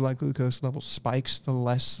more your blood glucose level spikes, the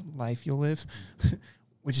less life you'll live,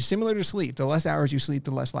 which is similar to sleep. The less hours you sleep,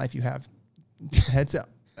 the less life you have. Heads up.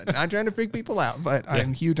 Not trying to freak people out, but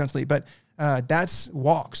I'm huge on sleep. But that's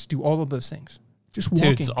walks. Do all of those things. Just walking.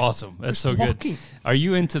 Dude, it's awesome. That's so good. Are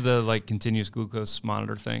you into the like continuous glucose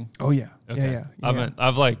monitor thing? Oh yeah. Okay. Yeah.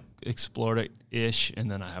 I've like explored it ish,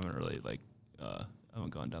 and then I haven't really like I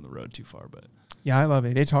haven't gone down the road too far, but yeah, I love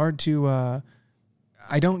it. It's hard to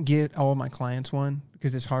I don't get all of my clients one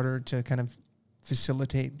because it's harder to kind of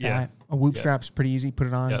facilitate that. A Whoop strap's pretty easy. Put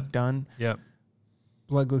it on, done.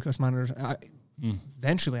 Blood glucose monitors.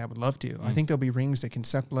 Eventually, I would love to. I think there'll be rings that can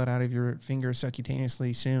suck blood out of your fingers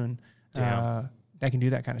subcutaneously soon. That can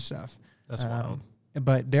do that kind of stuff. That's wild.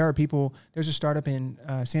 But there are people, there's a startup in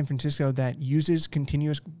San Francisco that uses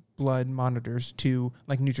continuous blood monitors to,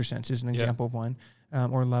 like NutriSense is an example of one,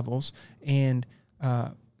 or levels. And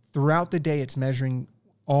throughout the day, it's measuring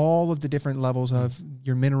all of the different levels of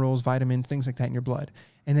your minerals, vitamins, things like that in your blood.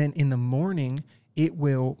 And then in the morning, it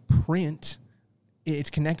will print.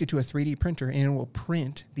 It's connected to a 3D printer, and it will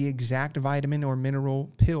print the exact vitamin or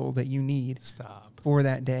mineral pill that you need for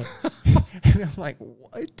that day. And I'm like,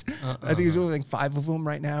 what? I think there's only like 5 of them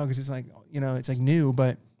right now because it's like, it's like new,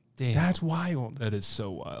 but damn, that's wild. That is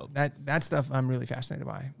so wild. That stuff I'm really fascinated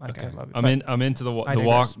by. Like, okay. I love it. I'm into the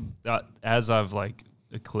walk as I've like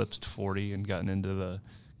eclipsed 40 and gotten into the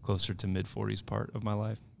closer to mid 40s part of my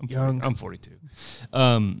life. I'm 42.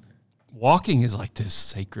 Walking is like this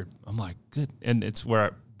sacred. I'm like, good. And it's where I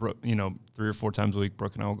 3 or 4 times a week,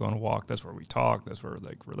 Brooke and I will go on a walk. That's where we talk. That's where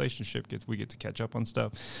like relationship we get to catch up on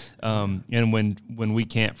stuff. And when we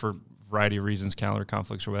can't for variety of reasons, calendar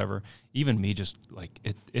conflicts or whatever, even me just like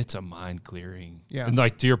it's a mind clearing. Yeah. And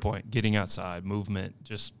like to your point, getting outside, movement,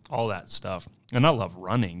 just all that stuff. And I love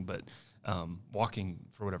running, but walking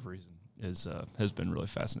for whatever reason has been really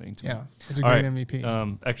fascinating to me. Yeah. It's a great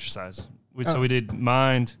MVP. Exercise. So we did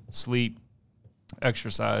mind, sleep,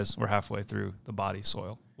 exercise. We're halfway through the body,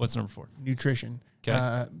 soil. What's number 4? Nutrition.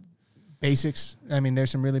 Okay. Basics. I mean, there's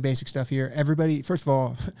some really basic stuff here. Everybody, first of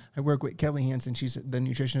all, I work with Kelly Hansen. She's the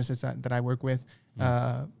nutritionist that I work with,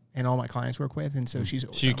 and all my clients work with. And so she's a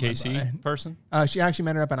KC person? She actually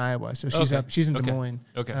met her up in Iowa. So she's in Des Moines.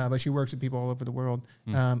 Okay. But she works with people all over the world.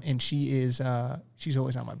 And she's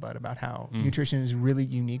always on my butt about how nutrition is really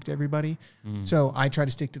unique to everybody. So I try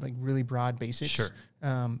to stick to like really broad basics. Sure.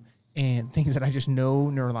 And things that I just know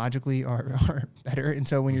neurologically are better. And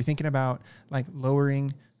so when you're thinking about like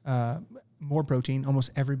lowering more protein,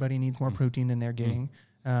 almost everybody needs more protein than they're getting.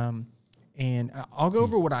 And I'll go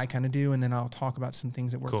over what I kind of do, and then I'll talk about some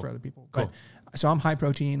things that work for other people. But so I'm high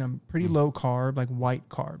protein. I'm pretty low carb, like white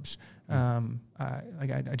carbs.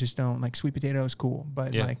 I just don't like sweet potatoes. Cool,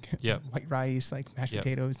 but white rice, like mashed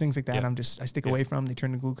potatoes, things like that. I stick away from. They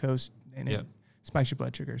turn to glucose, and it spikes your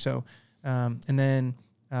blood sugar. So, and then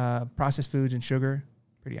processed foods and sugar.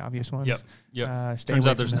 Pretty obvious ones. Turns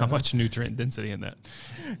out there's not much nutrient density in that.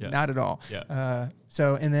 Not at all.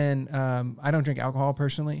 So, and then I don't drink alcohol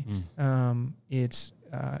personally. It's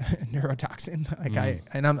neurotoxin. Like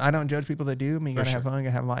I don't judge people that do. I mean, you gotta have fun, you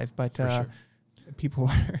gotta have life. But people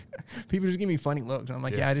just give me funny looks, and I'm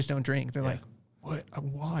like, I just don't drink. They're like, what?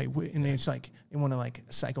 Why? And it's like they want to like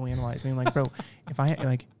psychoanalyze me. I'm like, bro, if I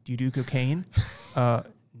like, do you do cocaine?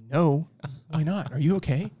 No. Why not? Are you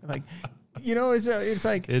okay? Like. It's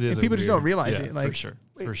like people just don't realize it. Like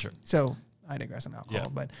for sure. So I digress on alcohol,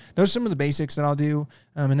 but those are some of the basics that I'll do.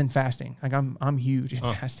 And then fasting. Like I'm huge in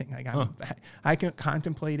fasting. Like I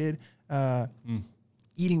contemplated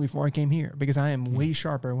eating before I came here because I am way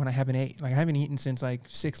sharper when I haven't ate. Like I haven't eaten since like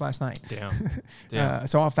 6 last night. Damn.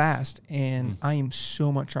 So I'll fast, and I am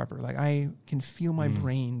so much sharper. Like I can feel my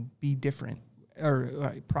brain be different. Or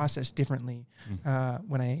process differently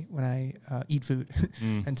when I eat food,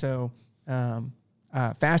 and so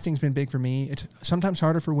fasting's been big for me. It's sometimes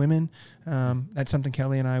harder for women. That's something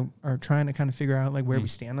Kelly and I are trying to kind of figure out, like where we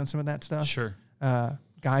stand on some of that stuff. Sure.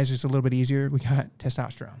 Guys, it's a little bit easier. We got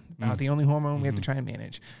testosterone, about the only hormone we have to try and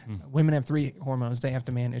manage. Women have 3 hormones they have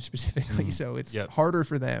to manage specifically, so it's harder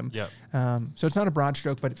for them. So it's not a broad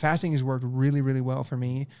stroke, but fasting has worked really, really well for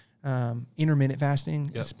me. Intermittent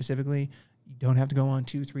fasting specifically. You don't have to go on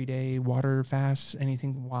 2-3 day water fasts,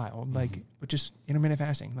 anything wild, but just intermittent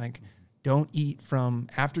fasting. Like, don't eat from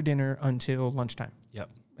after dinner until lunchtime.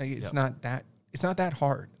 It's not that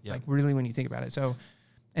hard. Like really, when you think about it. So,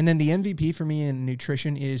 and then the MVP for me in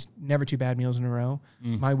nutrition is never 2 bad meals in a row.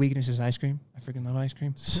 My weakness is ice cream. I freaking love ice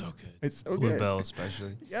cream. So good. It's so Blue good. Bell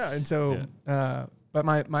especially. And so, but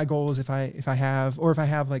my goal is if I have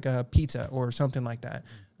like a pizza or something like that,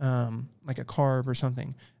 like a carb or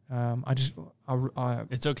something. It's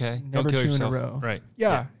okay. Never Don't kill 2 yourself. in a row. Right.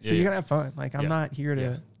 So you gotta have fun. Like I'm not here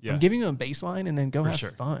to. I'm giving you a baseline and then go have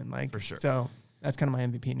fun. Like for sure. So that's kind of my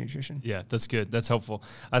MVP in nutrition. Yeah, that's good. That's helpful.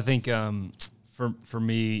 I think for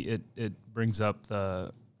me it brings up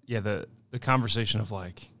the conversation of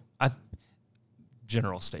like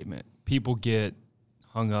general statement. People get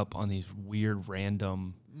hung up on these weird,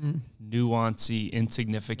 random, nuancy,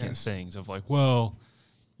 insignificant things of like, well.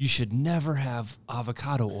 You should never have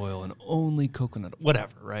avocado oil and only coconut,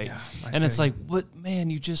 whatever, right? Yeah, and it's like, what, man?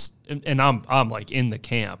 You just and I'm like in the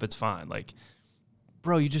camp. It's fine, like,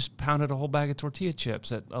 bro. You just pounded a whole bag of tortilla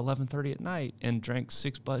chips at 11:30 at night and drank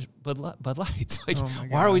 6 Bud Lights. Like,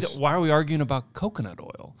 why are we arguing about coconut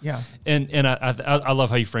oil? Yeah, and I love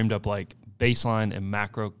how you framed up like baseline and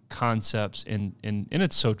macro concepts, and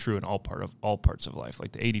it's so true in all parts of life,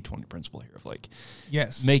 like the 80-20 principle here of like,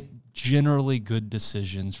 make generally good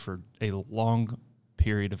decisions for a long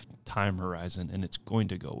period of time horizon, and it's going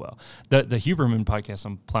to go well. The Huberman podcast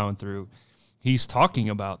I'm plowing through, he's talking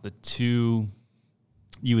about the two,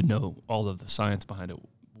 you would know all of the science behind it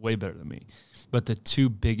way better than me, but the two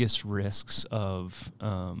biggest risks of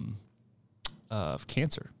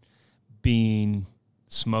cancer being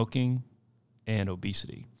smoking and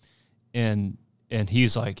obesity. And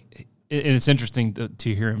he's like, and it's interesting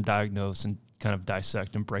to hear him diagnose and kind of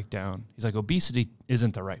dissect and break down. He's like, obesity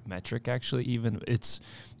isn't the right metric, actually. Even it's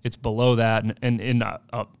below that, and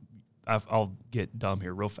I'll get dumb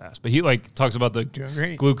here real fast, but he like talks about the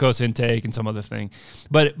glucose intake and some other thing,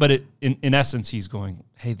 but in essence, he's going,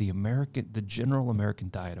 hey, the general American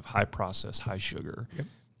diet of high process, high sugar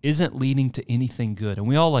isn't leading to anything good, and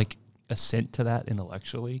we all like assent to that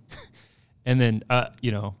intellectually, and then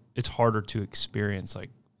it's harder to experience. Like,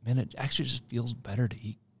 man, it actually just feels better to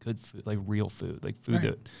eat good food, like real food, like food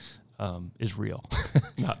that is real.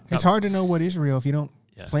 It's hard to know what is real if you don't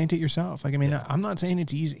plant it yourself. Like, I mean, I'm not saying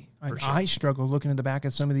it's easy. I struggle looking at the back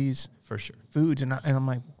of some of these foods, and I'm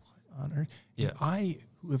like, what on earth? Yeah. I,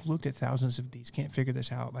 who have looked at thousands of these, can't figure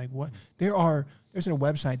this out. Like, what? There's a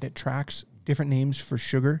website that tracks different names for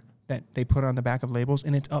sugar that they put on the back of labels,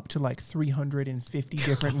 and it's up to like 350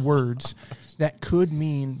 different words that could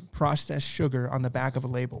mean processed sugar on the back of a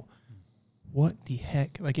label. What the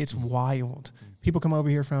heck? Like, it's wild. People come over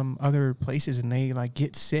here from other places and they like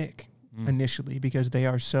get sick initially because they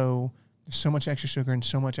are so much extra sugar and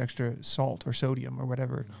so much extra salt or sodium or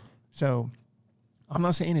whatever. So I'm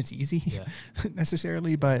not saying it's easy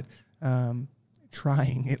necessarily, but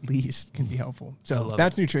trying at least can be helpful. So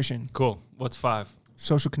that's nutrition. Cool. What's 5?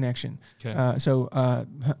 Social connection. Okay. So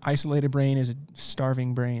isolated brain is a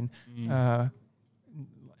starving brain.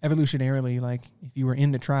 Evolutionarily, like if you were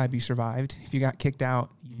in the tribe, you survived. If you got kicked out,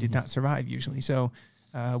 you did not survive usually. So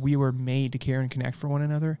we were made to care and connect for one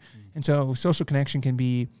another. And so social connection can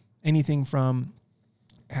be anything from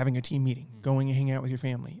having a team meeting, going and hanging out with your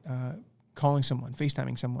family, calling someone,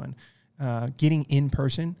 FaceTiming someone, getting in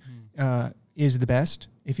person is the best,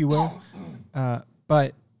 if you will.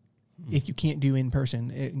 But if you can't do in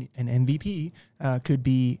person, an MVP could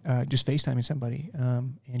be just FaceTiming somebody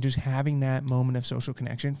and just having that moment of social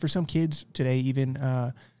connection. For some kids today,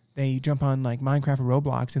 even they jump on like Minecraft or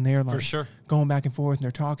Roblox, and they're like going back and forth, and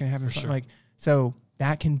they're talking, having fun. Like, so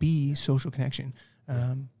that can be social connection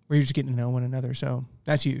where you're just getting to know one another. So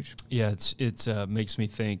that's huge. Yeah, it makes me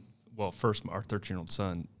think. Well, first, our 13-year-old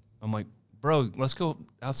son, I'm like, bro, let's go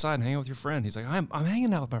outside and hang out with your friend. He's like, I'm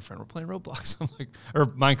hanging out with my friend. We're playing Roblox. I'm like, or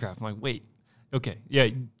Minecraft. I'm like, wait, okay, yeah,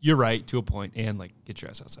 you're right to a point, and like, get your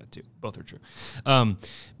ass outside too. Both are true.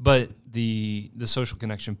 But the social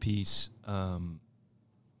connection piece, and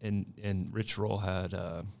Rich Roll had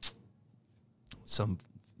some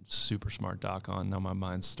super smart doc on. Now my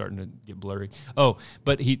mind's starting to get blurry. Oh,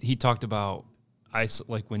 but he talked about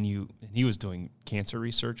like when he was doing cancer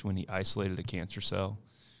research when he isolated a cancer cell.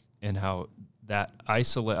 And how that I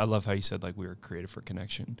love how you said, like, we were created for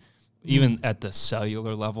connection. Even at the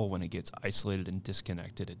cellular level, when it gets isolated and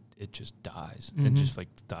disconnected, it just dies. It just, like,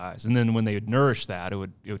 dies. And then when they would nourish that, it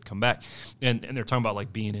would come back. And they're talking about,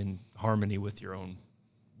 like, being in harmony with your own,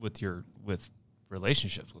 with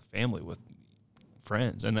relationships, with family, with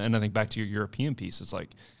friends. And I think back to your European piece, it's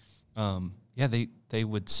like, they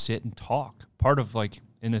would sit and talk. Part of, like,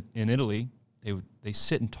 in Italy, they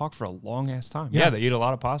sit and talk for a long ass time. Yeah, they eat a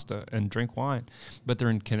lot of pasta and drink wine, but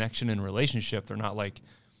they're in connection and relationship. They're not like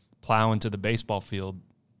plowing to the baseball field.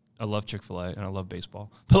 I love Chick-fil-A and I love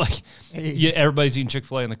baseball, but like, everybody's eating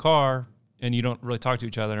Chick-fil-A in the car and you don't really talk to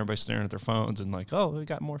each other. And everybody's staring at their phones and like, oh, we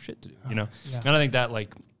got more shit to do, you know? And I think that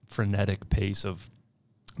like frenetic pace of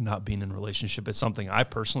not being in a relationship is something I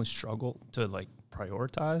personally struggle to like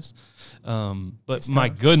prioritize. But my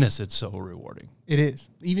goodness, it's so rewarding. It is.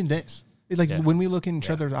 Even this. It's like when we look in each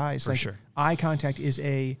other's eyes, like eye contact is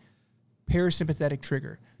a parasympathetic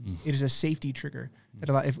trigger. It is a safety trigger.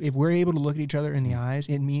 That if we're able to look at each other in the eyes,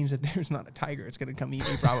 it means that there's not a tiger. It's going to come eat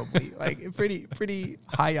me probably. Like pretty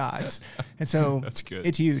high odds. And so that's good.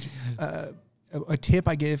 It's huge. A tip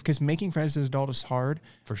I give, because making friends as an adult is hard.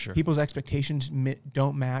 For sure. People's expectations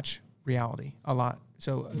don't match reality a lot.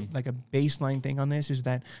 So like a baseline thing on this is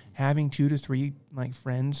that having 2 to 3 like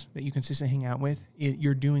friends that you consistently hang out with,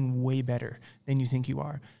 you're doing way better than you think you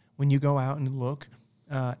are. When you go out and look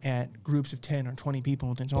at groups of 10 or 20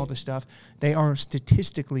 people and all this stuff, they are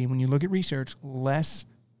statistically, when you look at research,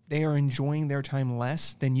 they are enjoying their time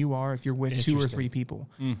less than you are if you're with 2 or 3 people.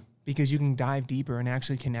 Because you can dive deeper and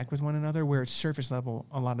actually connect with one another, where it's surface level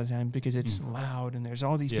a lot of the time because it's loud and there's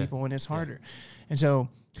all these people and it's harder. And so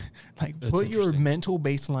like put your mental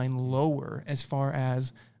baseline lower as far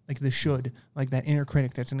as like like that inner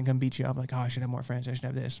critic that's going to come beat you up like, oh, I should have more friends. I should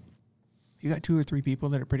have this. you got 2 or 3 people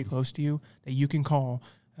that are pretty close to you that you can call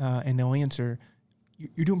and they'll answer,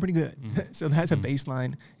 you're doing pretty good. So that's a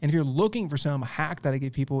baseline. And if you're looking for some hack that I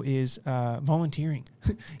give people is volunteering.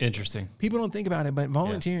 Interesting. People don't think about it, but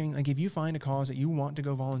volunteering, like if you find a cause that you want to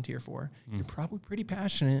go volunteer for, you're probably pretty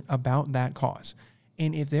passionate about that cause.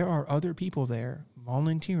 And if there are other people there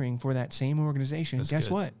volunteering for that same organization, guess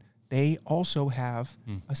what? They also have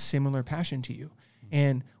a similar passion to you.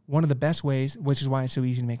 And one of the best ways, which is why it's so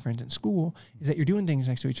easy to make friends in school, is that you're doing things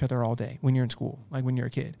next to each other all day when you're in school, like when you're a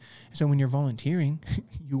kid. So when you're volunteering,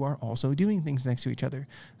 you are also doing things next to each other,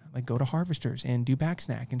 like go to Harvesters and do back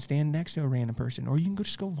snack and stand next to a random person, or you can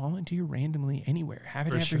just go volunteer randomly anywhere. Have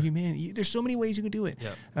it after humanity. There's so many ways you can do it.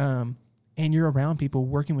 Yep. And you're around people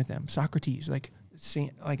working with them. Socrates, like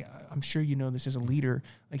I'm sure you know this as a leader,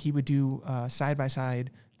 like he would do side by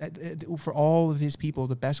side. For all of his people,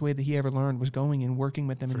 the best way that he ever learned was going and working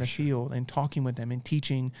with them in the field and talking with them and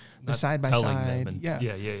teaching the side by side. Yeah.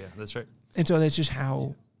 That's right. And so that's just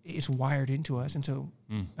how it's wired into us. And so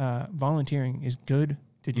volunteering is good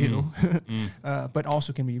to do, but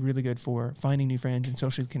also can be really good for finding new friends and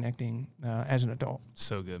socially connecting as an adult.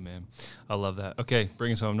 So good, man. I love that. Okay,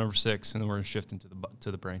 bring us home, number 6, and then we're going to shift into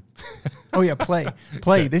the brain. Oh yeah, play.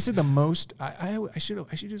 Play. This is the most. I should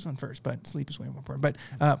do this one first, but sleep is way more important.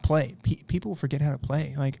 But play. People forget how to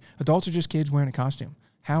play. Like adults are just kids wearing a costume.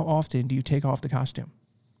 How often do you take off the costume?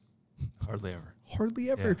 Hardly ever.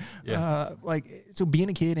 Hardly ever. Yeah. So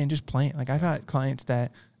being a kid and just playing. Like I've had clients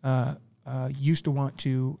that used to want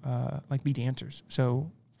to be dancers. So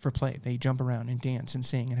for play, they jump around and dance and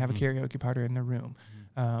sing and have a karaoke party in their room.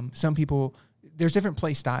 Some people, there's different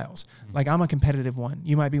play styles. Like I'm a competitive one.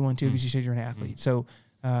 You might be one too because you said you're an athlete. So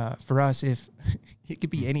for us, if it could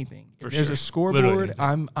be anything, if there's a scoreboard,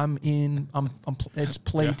 it's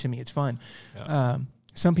play to me. It's fun. Yeah.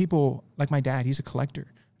 Some people, like my dad, he's a collector.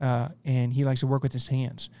 And he likes to work with his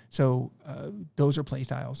hands. So those are play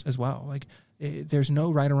styles as well. Like there's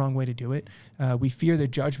no right or wrong way to do it. We fear the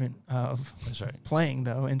judgment of playing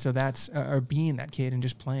though. And so that's, or being that kid and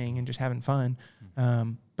just playing and just having fun.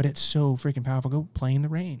 But it's so freaking powerful. Go play in the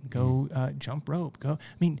rain, go jump rope,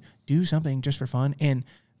 do something just for fun. And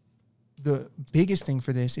the biggest thing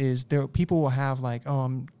for this is people will have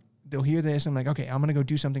they'll hear this. I'm like, okay, I'm going to go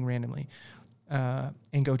do something randomly.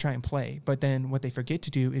 And go try and play. But then what they forget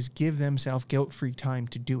to do is give themselves guilt-free time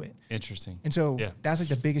to do it. Interesting. And so that's like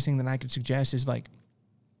the biggest thing that I could suggest is like,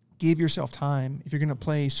 give yourself time. If you're going to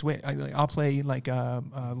play Switch, I'll play like a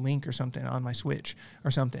Link or something on my Switch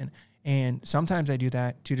or something. And sometimes I do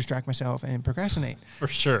that to distract myself and procrastinate. For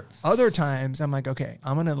sure. Other times I'm like, okay,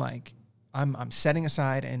 I'm going to I'm setting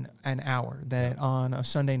aside an hour that on a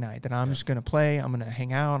Sunday night that I'm just going to play. I'm going to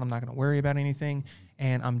hang out. I'm not going to worry about anything.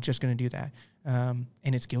 And I'm just going to do that.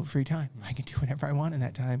 And it's guilt-free time. I can do whatever I want in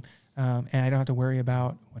that time. And I don't have to worry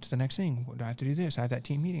about what's the next thing. Do I have to do this? I have that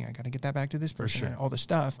team meeting. I got to get that back to this person and all the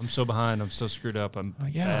stuff. I'm so behind. I'm so screwed up. I'm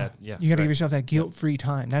bad. Yeah. You got to give yourself that guilt-free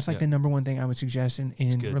time. That's like the number one thing I would suggest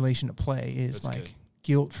in relation to play is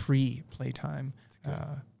guilt-free play time.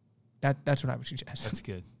 That's what I would suggest. That's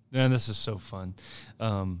good. And this is so fun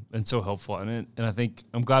and so helpful. And I think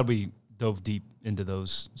I'm glad we dove deep into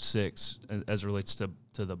those 6 as it relates to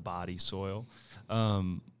the body soil.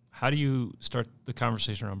 How do you start the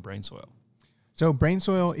conversation around brain soil? So brain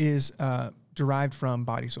soil is derived from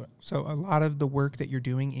body soil. So a lot of the work that you're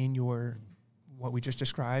doing in what we just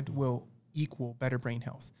described will equal better brain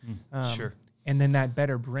health. Sure. And then that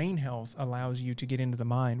better brain health allows you to get into the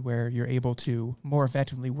mind where you're able to more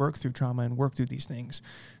effectively work through trauma and work through these things.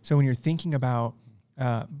 So when you're thinking about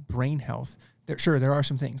brain health, there are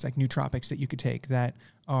some things like nootropics that you could take that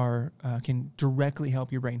can directly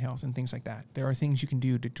help your brain health and things like that. There are things you can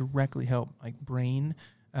do to directly help like brain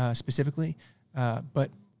specifically,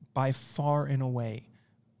 but by far and away,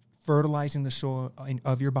 fertilizing the soil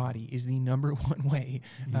of your body is the number one way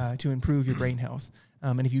to improve your brain health.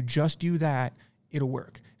 And if you just do that, it'll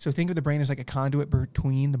work. So think of the brain as like a conduit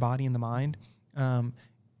between the body and the mind,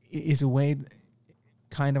 is a way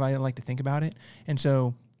kind of I like to think about it. And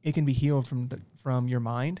so it can be healed from your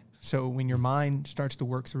mind. So when your mind starts to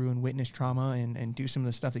work through and witness trauma and do some of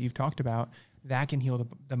the stuff that you've talked about, that can heal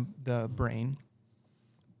the brain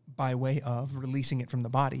by way of releasing it from the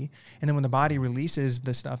body. And then when the body releases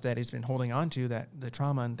the stuff that it's been holding on to, that the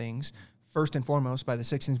trauma and things, first and foremost by the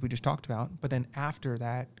 6 things we just talked about, but then after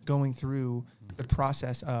that, going through the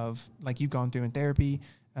process of like you've gone through in therapy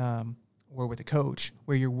or with a coach,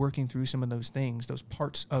 where you're working through some of those things, those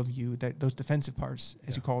parts of you, those defensive parts,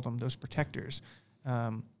 as you call them, those protectors.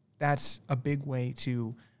 That's a big way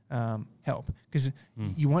to help because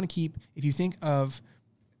you want to keep, if you think of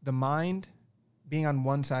the mind, being on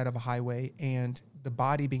one side of a highway and the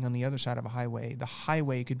body being on the other side of a highway, the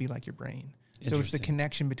highway could be like your brain. So it's the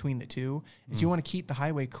connection between the two. And so you want to keep the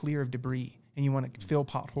highway clear of debris, and you want to fill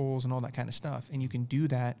potholes and all that kind of stuff. And you can do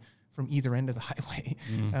that from either end of the highway.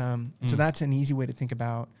 So that's an easy way to think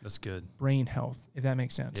about that's good brain health, if that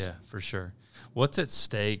makes sense. Yeah, for sure. What's at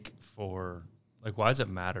stake for, like, why does it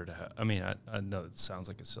matter to have, I mean, I know it sounds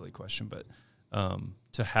like a silly question, but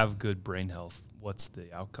to have good brain health, what's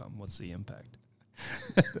the outcome? What's the impact?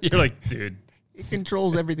 You're like, dude. It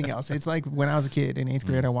controls everything else. It's like when I was a kid in 8th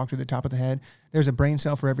grade, I walked through the top of the head. There's a brain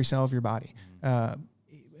cell for every cell of your body. I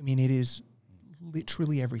mean, it is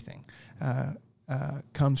literally everything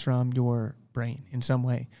comes from your brain in some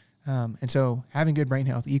way. And so having good brain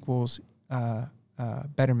health equals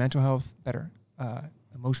better mental health, better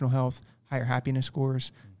emotional health, higher happiness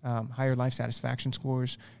scores, higher life satisfaction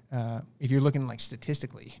scores. If you're looking like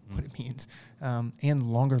statistically what it means, and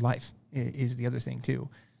longer life is the other thing too.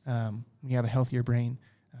 When you have a healthier brain,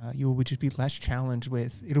 you will just be less challenged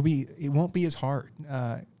with, it won't be as hard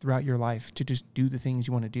throughout your life to just do the things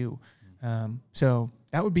you want to do. So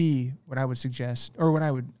that would be what I would suggest, or what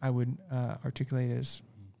I would articulate as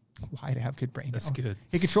why to have good brain health. That's good.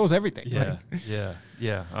 It controls everything. Yeah, right?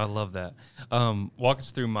 yeah. I love that. Walk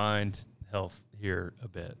us through mind health here a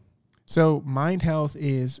bit. So mind health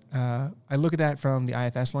is, I look at that from the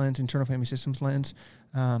IFS lens, internal family systems lens.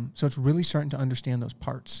 So it's really starting to understand those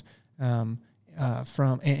parts and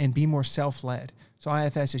be more self-led. So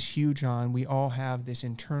IFS is huge on, we all have this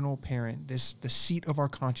internal parent, the seat of our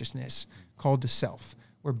consciousness called the self.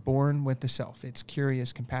 We're born with the self. It's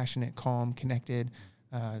curious, compassionate, calm, connected.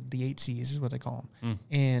 The 8 C's is what they call them.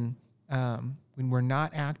 And when we're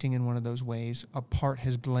not acting in one of those ways, a part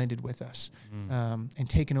has blended with us and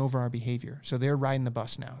taken over our behavior. So they're riding the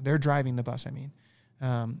bus now. They're driving the bus, I mean.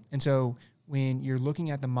 And so when you're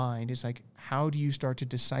looking at the mind, it's like, how do you start to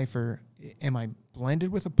decipher, am I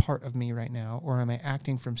blended with a part of me right now, or am I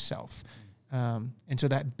acting from self? And so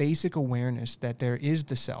that basic awareness that there is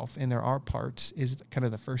the self and there are parts is kind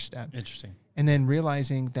of the first step. Interesting. And then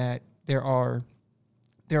realizing that there are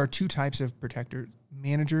 2 types of protectors,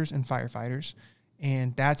 managers and firefighters.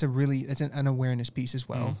 And that's an awareness piece as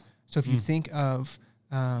well. So if you think of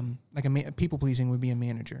like people pleasing would be a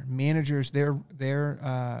manager. Managers, their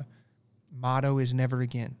motto is never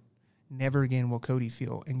again. Never again will Cody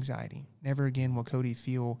feel anxiety. Never again will Cody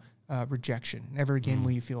feel rejection. Never again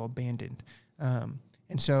will you feel abandoned.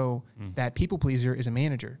 And so that people pleaser is a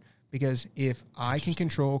manager. Because if I can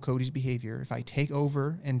control Cody's behavior, if I take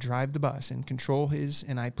over and drive the bus and control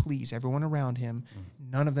and I please everyone around him,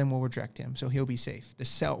 none of them will reject him. So he'll be safe. The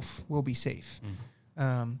self will be safe.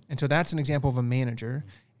 And so that's an example of a manager.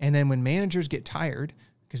 And then when managers get tired,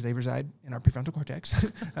 because they reside in our prefrontal cortex,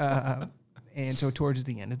 and so towards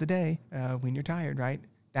the end of the day, when you're tired, right,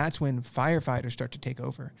 that's when firefighters start to take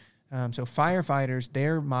over. So firefighters,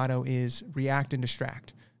 their motto is react and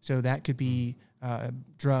distract. So that could be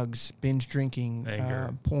drugs, binge drinking,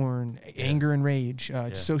 porn, anger and rage,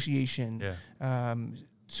 dissociation,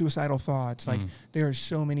 suicidal thoughts. Like there are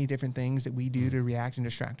so many different things that we do to react and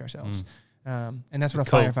distract ourselves. And that's what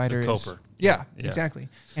a firefighter is. Yeah, exactly.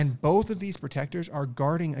 And both of these protectors are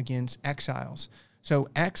guarding against exiles. So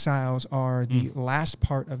exiles are the last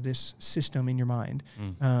part of this system in your mind.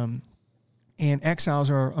 And exiles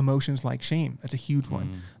are emotions like shame. That's a huge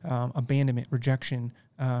one. Abandonment, rejection,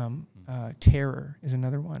 terror is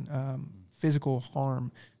another one. Physical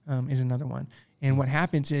harm is another one. And what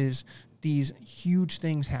happens is these huge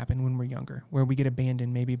things happen when we're younger, where we get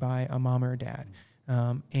abandoned maybe by a mom or a dad.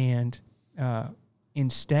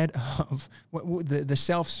 Instead of the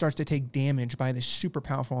self starts to take damage by this super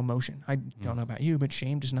powerful emotion. I don't know about you, but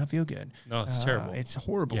shame does not feel good. No, it's terrible. It's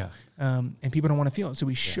horrible. Yeah. And people don't want to feel it. So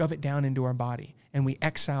we shove it down into our body and we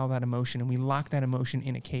exile that emotion and we lock that emotion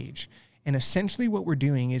in a cage. And essentially what we're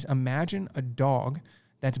doing is imagine a dog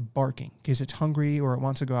that's barking because it's hungry or it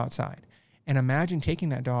wants to go outside. And imagine taking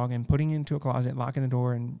that dog and putting it into a closet, locking the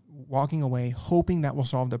door and walking away, hoping that will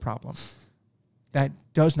solve the problem. That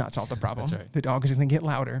does not solve the problem. That's right. The dog is going to get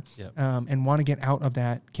louder and want to get out of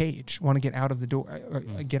that cage, want to get out of the door, or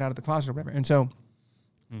get out of the closet or whatever. And so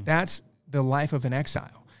that's the life of an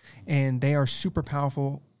exile. And they are super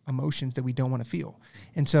powerful emotions that we don't want to feel.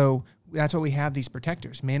 And so that's why we have these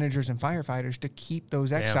protectors, managers and firefighters, to keep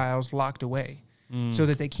those exiles locked away so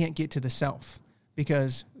that they can't get to the self.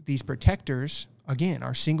 Because these protectors, again,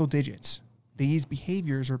 are single digits. These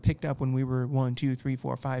behaviors were picked up when we were 1, 2, 3,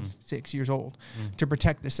 4, 5, 6 years old to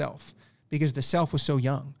protect the self because the self was so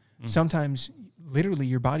young. Sometimes literally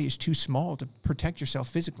your body is too small to protect yourself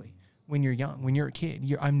physically. when you're young, when you're a kid.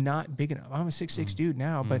 I'm not big enough. I'm a 6'6" dude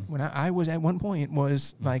now, but when I was at one point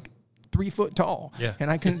was like 3 foot tall,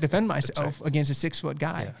 and I couldn't defend myself against a 6 foot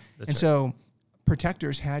guy. And so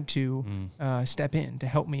protectors had to step in to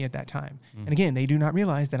help me at that time. And again, they do not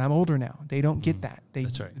realize that I'm older now. They don't get that.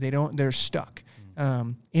 They're stuck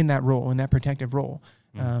in that role, in that protective role.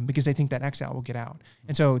 Because they think that exile will get out.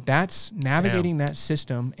 And so that's navigating that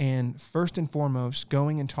system, and first and foremost,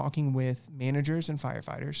 going and talking with managers and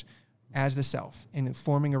firefighters as the self and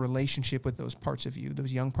forming a relationship with those parts of you,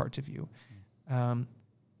 those young parts of you.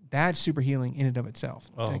 That's super healing in and of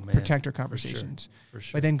itself. Protector conversations. For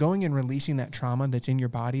sure. But then going and releasing that trauma that's in your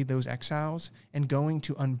body, those exiles, and going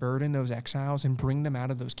to unburden those exiles and bring them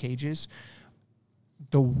out of those cages.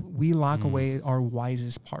 We lock away our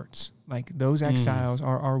wisest parts. Like those exiles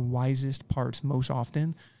are our wisest parts most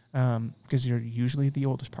often, because they're usually the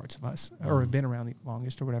oldest parts of us or have been around the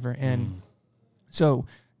longest or whatever. And so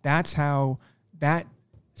that's how that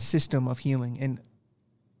system of healing and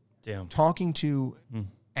talking to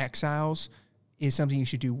exiles is something you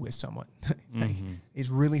should do with someone. It's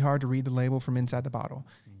really hard to read the label from inside the bottle.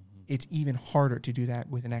 It's even harder to do that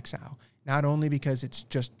with an exile. Not only because it's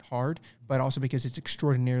just hard, but also because it's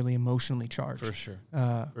extraordinarily emotionally charged. For sure.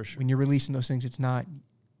 When you're releasing those things, it's not,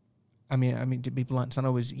 I mean, to be blunt, it's not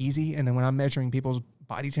always easy. And then when I'm measuring people's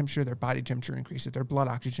body temperature, their body temperature increases, their blood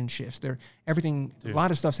oxygen shifts, everything, a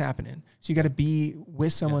lot of stuff's happening. So you got to be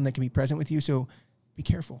with someone that can be present with you. So be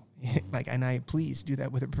careful. And I please do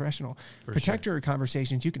that with a professional. Protector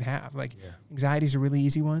conversations you can have. Like anxiety is a really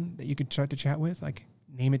easy one that you could start to chat with. Like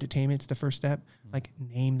name it to tame it. It's the first step. Like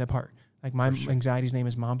name the part. Like my anxiety's name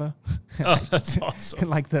is Mamba. Oh, that's awesome.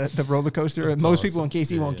 Like the roller coaster. That's most people in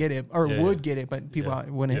KC won't get it or would get it, but people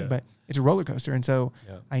wouldn't. But it's a roller coaster. And so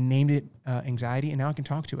I named it anxiety, and now I can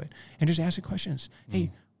talk to it and just ask it questions.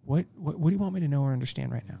 Hey, what do you want me to know or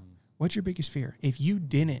understand right now? What's your biggest fear? If you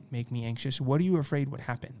didn't make me anxious, what are you afraid would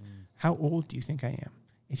happen? How old do you think I am?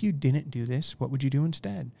 If you didn't do this, what would you do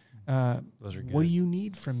instead? Those are good. What do you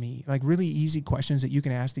need from me? Like really easy questions that you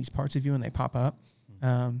can ask these parts of you and they pop up.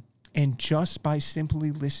 And just by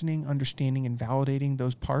simply listening, understanding, and validating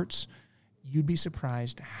those parts, you'd be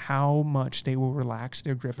surprised how much they will relax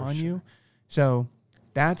their grip on you. So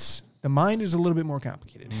that's, the mind is a little bit more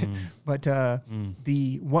complicated. But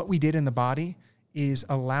what we did in the body is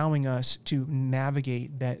allowing us to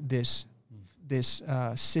navigate this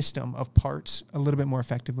system of parts a little bit more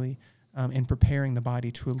effectively, and preparing the body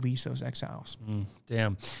to release those exiles.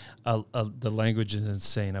 Damn. The language is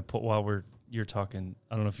insane. You're talking,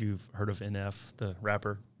 I don't know if you've heard of NF, the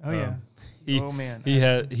rapper. Oh,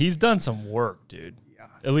 yeah. He's done some work, dude. Yeah.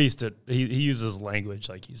 At least he uses language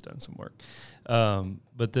like he's done some work.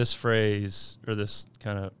 But this phrase, or this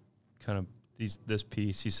this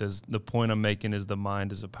piece, he says, the point I'm making is the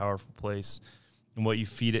mind is a powerful place, and what you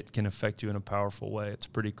feed it can affect you in a powerful way. It's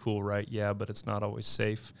pretty cool, right? Yeah, but it's not always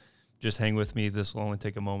safe. Just hang with me. This will only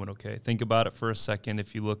take a moment, okay? Think about it for a second.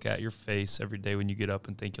 If you look at your face every day when you get up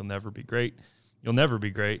and think you'll never be great, you'll never be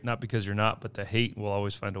great, not because you're not, but the hate will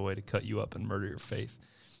always find a way to cut you up and murder your faith.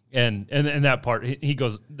 And that part, he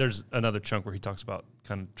goes, there's another chunk where he talks about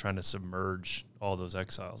kind of trying to submerge all those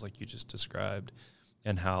exiles like you just described,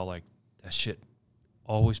 and how like that shit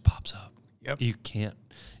always pops up. Yep. You can't,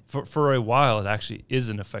 for a while, it actually is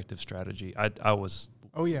an effective strategy. I was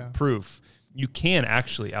proof. You can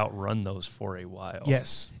actually outrun those for a while.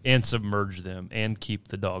 Yes. And submerge them and keep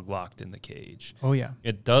the dog locked in the cage. Oh, yeah.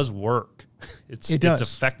 It does work. It's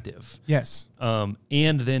effective. Yes. And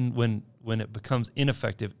then when it becomes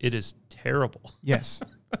ineffective, it is terrible. Yes.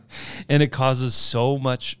 And it causes so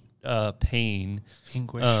much pain.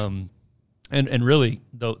 Anguish. And really,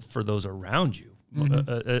 for those around you,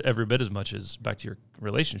 every bit as much as, back to your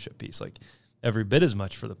relationship piece, like every bit as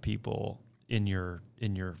much for the people in your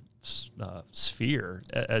sphere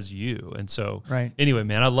as you. And so anyway,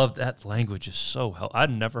 man, I love that language is so helpful.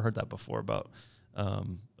 I'd never heard that before about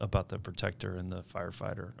the protector and the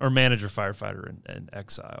firefighter, or manager, firefighter, and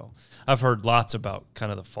exile. I've heard lots about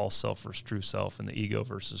kind of the false self versus true self, and the ego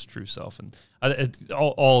versus true self. And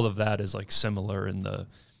all of that is like similar in the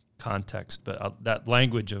context, but that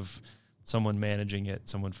language of someone managing it,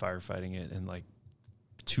 someone firefighting it, and like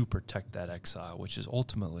to protect that exile, which is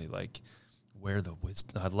ultimately like where the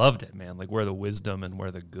wisdom, I loved it, man. Like where the wisdom and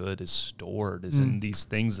where the good is stored is in these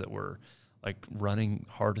things that we're like running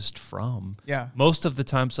hardest from. Yeah. Most of the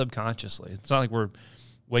time subconsciously. It's not like we're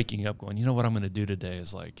waking up going, you know what I'm going to do today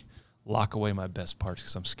is like lock away my best parts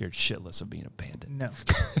because I'm scared shitless of being abandoned. No.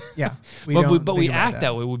 Yeah. But we act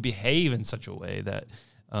that way. We behave in such a way that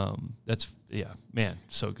man,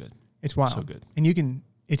 so good. It's wild. So good. And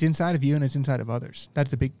it's inside of you and it's inside of others.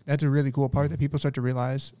 That's a really cool part that people start to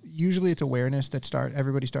realize. Usually it's awareness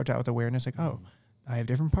everybody starts out with awareness, like, oh, I have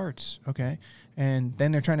different parts. Okay. And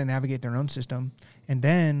then they're trying to navigate their own system. And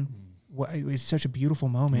then what is such a beautiful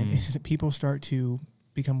moment is that people start to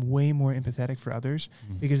become way more empathetic for others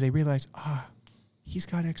because they realize, he's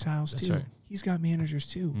got exiles too. Right. He's got managers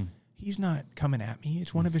too. He's not coming at me.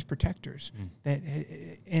 It's one of his protectors.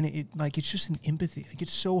 It's just an empathy. Like,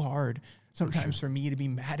 it's so hard sometimes for me to be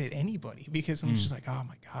mad at anybody because I'm just like, oh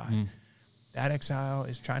my God, that exile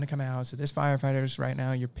is trying to come out. So this firefighter's right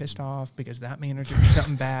now, you're pissed off because that manager did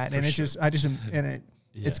something bad. And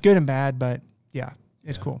it's good and bad, but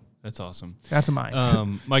it's cool. That's awesome. That's a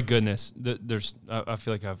mine. My goodness, I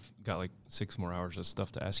feel like I've got like 6 more hours of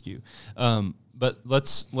stuff to ask you. But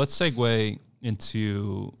let's segue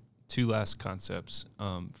into 2 last concepts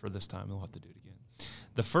for this time, and we'll have to do it again.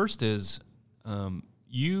 The first is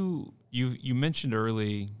you mentioned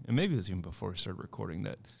early, and maybe it was even before we started recording,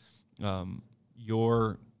 that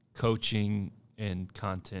your coaching and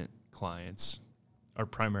content clients are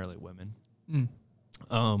primarily women,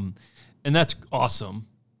 and that's awesome.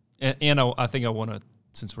 And I think I want to,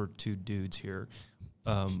 since we're 2 dudes here,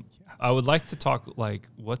 I would like to talk, like,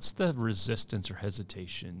 what's the resistance or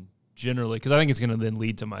hesitation generally? Because I think it's going to then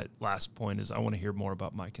lead to my last point is I want to hear more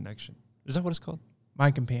about My Connection. Is that what it's called?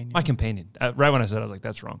 My Companion. My Companion. Right when I said it, I was like,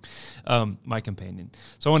 that's wrong. My Companion.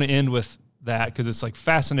 So I want to end with that because it's like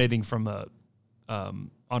fascinating from a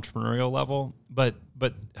entrepreneurial level, but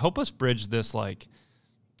help us bridge this, like,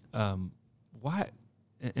 why,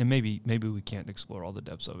 and maybe we can't explore all the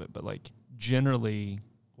depths of it, but like generally,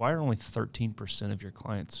 why are only 13% of your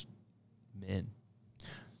clients men?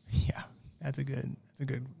 Yeah, that's a good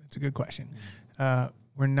question.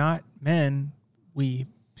 We're not men. We,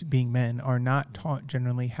 being men, are not taught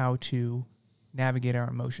generally how to navigate our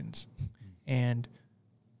emotions, and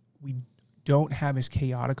we don't have as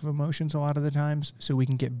chaotic of emotions a lot of the times, so we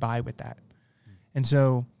can get by with that. And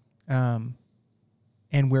so, and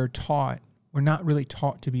we're not really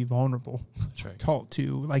taught to be vulnerable. That's right. Taught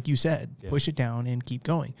to, like you said, push it down and keep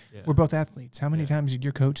going. Yeah. We're both athletes. How many times did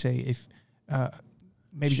your coach say, if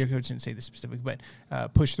maybe your coach didn't say this specifically,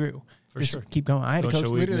 but push through. Just keep going. I had a coach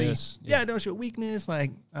literally, don't show weakness,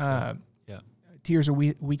 like tears of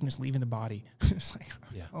weakness leaving the body. It's like,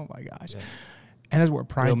 oh my gosh. Yeah. And that's what we're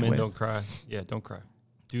primed with. Real men don't cry. Yeah, don't cry.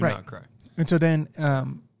 Do not cry. And so then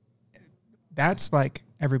that's like,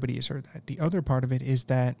 everybody has heard that. The other part of it is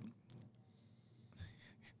that,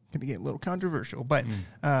 going to get a little controversial, but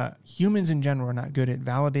humans in general are not good at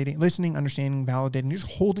validating, listening, understanding, validating,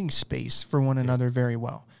 just holding space for one another very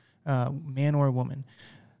well, man or woman.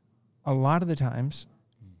 A lot of the times,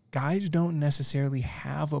 guys don't necessarily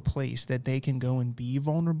have a place that they can go and be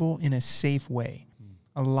vulnerable in a safe way.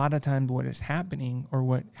 A lot of times what is happening, or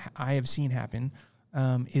what I have seen happen,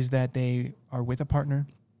 is that they are with a partner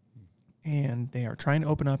and they are trying to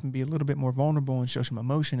open up and be a little bit more vulnerable and show some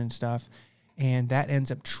emotion and stuff. And that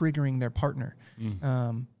ends up triggering their partner,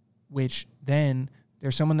 which then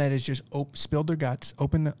there's someone that has just spilled their guts,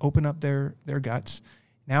 open up their guts.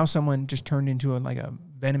 Now someone just turned into a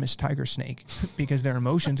venomous tiger snake because their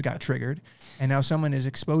emotions got triggered. And now someone is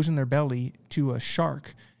exposing their belly to a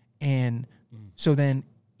shark. And so then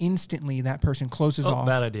instantly that person closes off.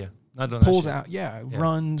 Bad idea. Not doing pulls that shit. out,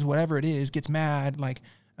 runs, whatever it is, gets mad,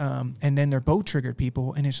 and then they're both triggered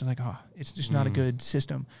people. And it's just like, it's just not a good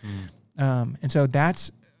system. And so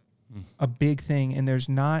that's a big thing. And there's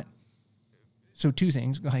not, so 2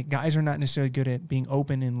 things, like, guys are not necessarily good at being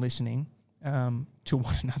open and listening to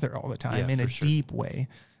one another all the time in a deep way.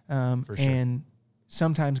 And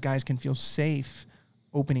sometimes guys can feel safe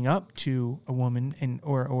opening up to a woman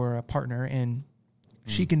or a partner, and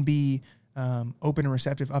she can be open and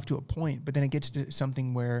receptive up to a point, but then it gets to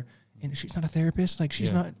something where, and she's not a therapist, like,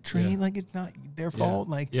 she's not trained, like, it's not their fault,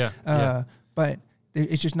 but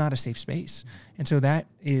it's just not a safe space. And so that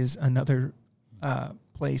is another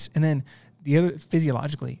place. And then the other,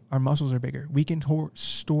 physiologically, our muscles are bigger. We can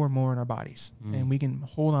store more in our bodies, and we can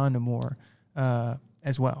hold on to more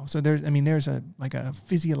as well. So there's a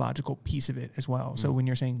physiological piece of it as well. So when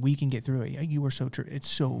you're saying we can get through it, you were so true. It's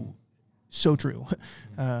so true.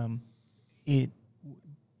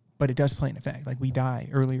 But it does play an effect. Like, we die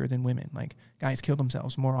earlier than women. Like, guys kill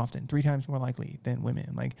themselves more often, 3 times more likely than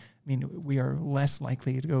women. Like, we are less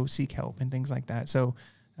likely to go seek help and things like that. So,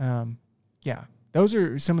 those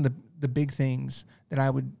are some of the big things that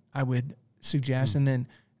I would suggest. And then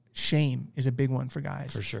shame is a big one for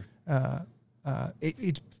guys. For sure.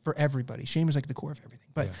 It's for everybody. Shame is like the core of everything.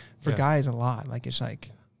 But for guys, a lot. Like, it's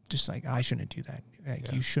like, just like, I shouldn't do that.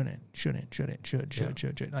 like you should. Like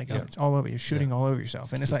it's all over. You're shooting all over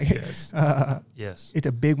yourself. And it's like, it's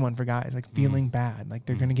a big one for guys, like feeling bad, like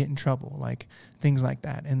they're going to get in trouble, like things like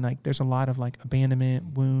that. And like, there's a lot of like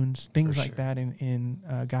abandonment wounds, things like that in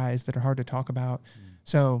guys that are hard to talk about.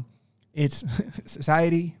 So it's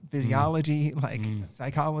society, physiology, like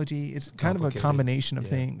psychology. It's kind of a combination of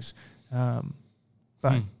things.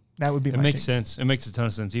 But that would be it makes sense. It makes a ton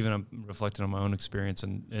of sense. Even I'm reflecting on my own experience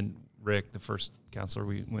and Rick, the first counselor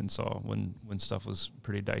we went and saw when stuff was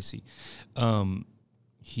pretty dicey.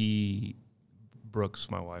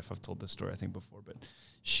 Brooks, my wife, I've told this story I think before, but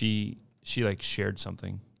she like shared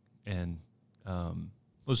something and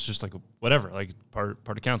was just like whatever, like part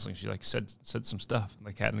of counseling. She like said some stuff,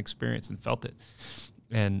 like had an experience and felt it.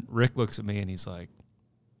 And Rick looks at me and he's like,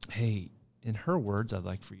 "Hey, in her words, I'd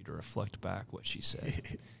like for you to reflect back what she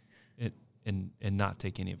said, and not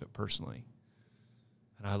take any of it personally."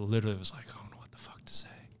 And I literally was like, "I don't know what the fuck to say."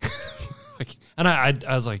 And I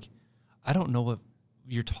was like, "I don't know what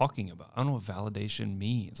you're talking about. I don't know what validation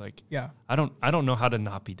means. Like, I don't know how to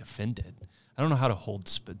not be defended. I don't know how to hold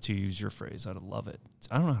to use your phrase. I love it.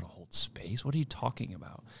 I don't know how to hold space. What are you talking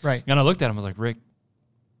about?" Right. And I looked at him. I was like, "Rick,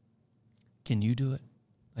 can you do it?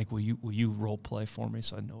 Like, will you role play for me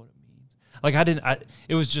so I know what it means?" Like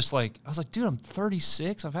it was just like, I was like, "Dude, I'm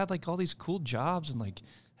 36. I've had like all these cool jobs and like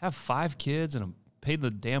have 5 kids and I'm paid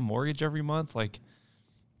the damn mortgage every month. Like,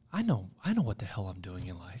 I know what the hell I'm doing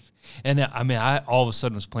in life." And I mean, I all of a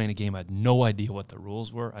sudden was playing a game. I had no idea what the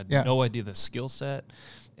rules were. I had no idea the skill set.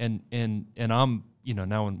 And I'm,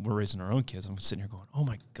 now when we're raising our own kids, I'm sitting here going, "Oh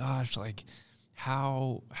my gosh, like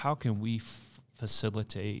how can we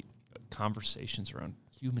facilitate conversations around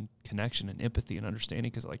human connection and empathy and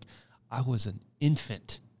understanding?" Because like I was an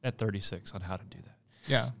infant at 36 on how to do that.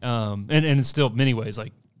 Yeah. And it's still many ways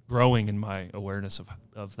like growing in my awareness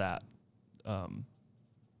of that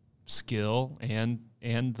skill and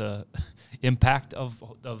the impact of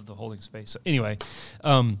the holding space. So anyway,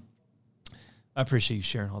 I appreciate you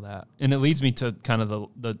sharing all that, and it leads me to kind of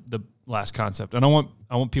the last concept. And I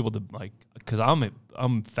want people to like, because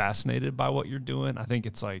I'm fascinated by what you're doing. I think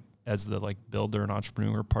it's like, as the like builder and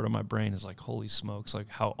entrepreneur part of my brain is like, holy smokes, like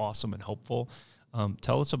how awesome and hopeful.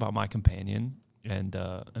 Tell us about My Companion and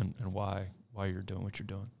why you're doing what you're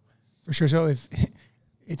doing. For sure. So if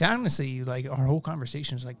it's honestly like our whole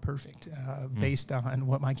conversation is like perfect based on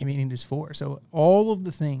what My Companion is for. So all of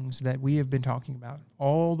the things that we have been talking about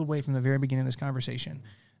all the way from the very beginning of this conversation,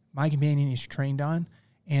 My Companion is trained on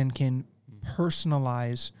and can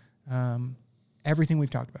personalize everything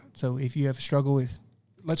we've talked about. So if you have a struggle with,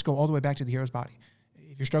 let's go all the way back to the hero's body.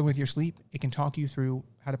 If you're struggling with your sleep, it can talk you through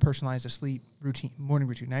how to personalize a sleep routine, morning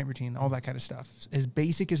routine, night routine, all that kind of stuff. As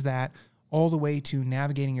basic as that, all the way to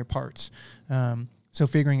navigating your parts. So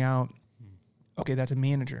figuring out, okay, that's a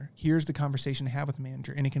manager. Here's the conversation to have with the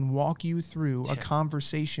manager. And it can walk you through a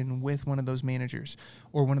conversation with one of those managers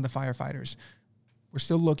or one of the firefighters. We're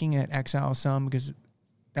still looking at exiles some because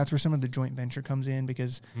that's where some of the joint venture comes in,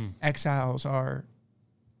 because exiles are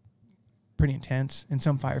pretty intense, and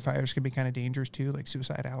some firefighters can be kind of dangerous too, like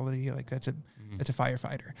suicidality. Like that's a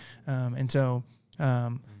firefighter. And so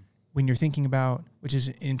when you're thinking about, which is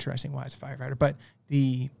interesting why it's a firefighter, but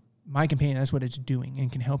the My Companion, that's what it's doing and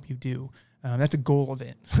can help you do. That's the goal of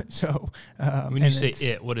it. So when you say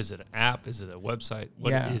it, what is it? An app? Is it a website?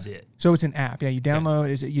 What is it? So it's an app. Yeah, you download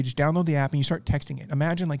you just download the app and you start texting it.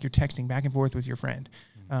 Imagine like you're texting back and forth with your friend,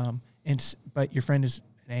 but your friend is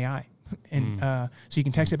an AI, and so you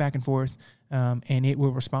can text it back and forth, and it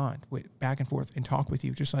will respond back and forth and talk with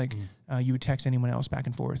you just like you would text anyone else back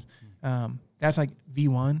and forth. That's like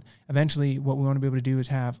V1. Eventually, what we want to be able to do is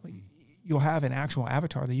you'll have an actual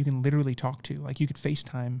avatar that you can literally talk to. Like you could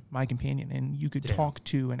FaceTime My Companion and you could talk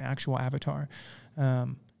to an actual avatar.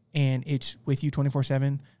 And it's with you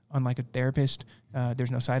 24/7, unlike a therapist.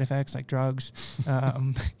 There's no side effects like drugs.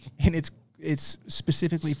 And it's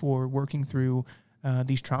specifically for working through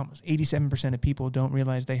these traumas. 87% of people don't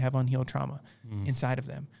realize they have unhealed trauma inside of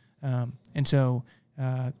them. And so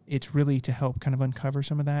it's really to help kind of uncover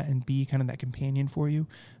some of that and be kind of that companion for you.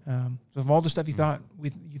 So of all the stuff you thought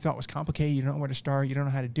was complicated, you don't know where to start, you don't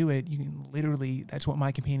know how to do it, you can literally, that's what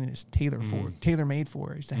My Companion is tailor-made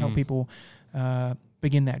for, is to help people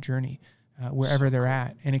begin that journey wherever they're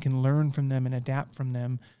at. And it can learn from them and adapt from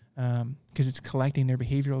them because it's collecting their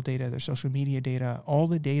behavioral data, their social media data, all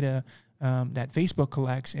the data that Facebook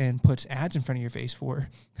collects and puts ads in front of your face for,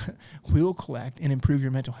 will collect and improve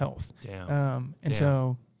your mental health.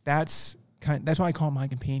 So that's why I call it My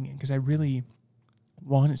Companion, because I really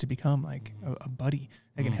want it to become like a buddy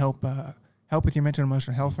that can help with your mental and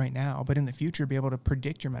emotional health right now, but in the future be able to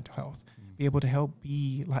predict your mental health, be able to help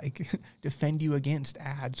be like defend you against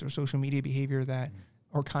ads or social media behavior that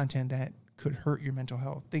or content that could hurt your mental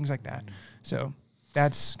health, things like that. So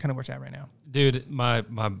that's kind of where it's at right now. Dude, my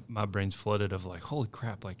brain's flooded of like, holy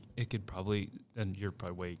crap, like it could probably, and you're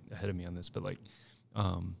probably way ahead of me on this, but like,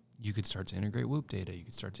 you could start to integrate Whoop data. You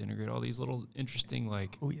could start to integrate all these little interesting,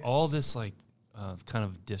 like all this like kind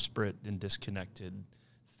of disparate and disconnected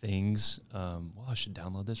things. Well, I should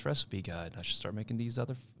download this recipe guide. I should start making these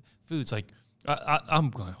other foods. Like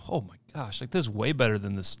I'm going, oh my gosh, like this is way better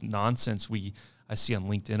than this nonsense I see on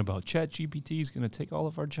LinkedIn about ChatGPT is going to take all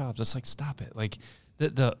of our jobs. It's like, stop it. Like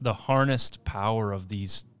the harnessed power of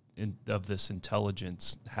of this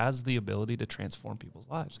intelligence has the ability to transform people's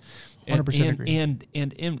lives. 100% agree.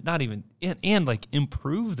 And like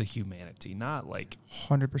improve the humanity, not like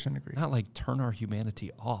 100% agree. Not like turn our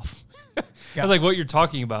humanity off. Because like what you're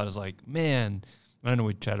talking about is like, man, I know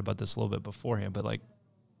we chatted about this a little bit beforehand, but like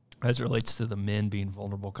as it relates to the men being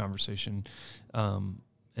vulnerable conversation,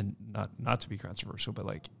 and not to be controversial, but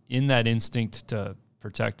like in that instinct to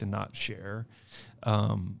protect and not share,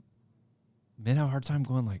 men have a hard time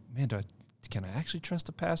going like, man, can I actually trust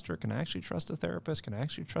a pastor? Can I actually trust a therapist? Can I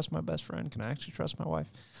actually trust my best friend? Can I actually trust my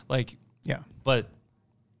wife? Like, yeah. But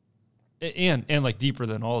and like deeper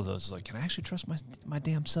than all of those is like, can I actually trust my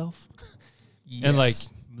damn self? Yes. And like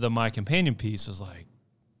the my companion piece is like,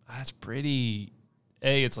 that's pretty.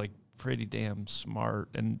 It's like pretty damn smart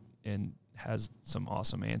and has some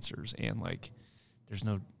awesome answers, and like there's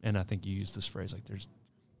no, and I think you used this phrase, like there's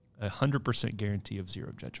 100% guarantee of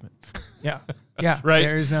zero judgment. Yeah. Right.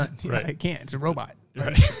 There is not. Right. It can't. It's a robot.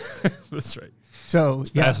 Right. That's right. So it's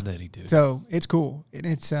fascinating, dude. So it's cool. And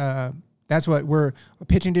it's that's what we're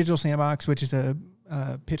pitching Digital Sandbox, which is a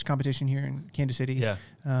pitch competition here in Kansas City. Yeah.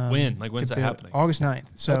 When? Like when's that happening? August 9th.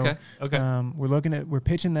 So okay. We're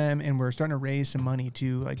pitching them, and we're starting to raise some money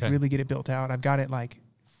to like really get it built out. I've got it like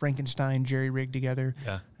Frankenstein jerry rigged together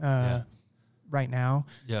right now.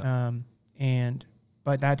 Yeah.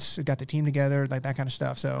 But that's got the team together, like that kind of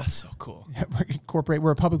stuff. So that's so cool.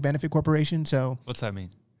 We're a public benefit corporation. So what's that mean?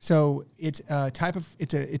 So it's a type of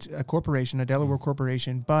it's a corporation, a Delaware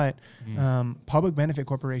corporation, but public benefit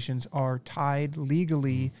corporations are tied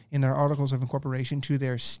legally in their articles of incorporation to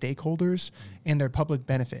their stakeholders and their public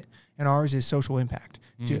benefit. And ours is social impact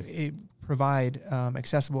to provide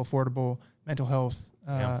accessible, affordable mental health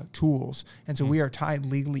tools. And so we are tied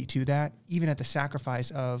legally to that, even at the sacrifice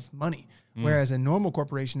of money. Whereas a normal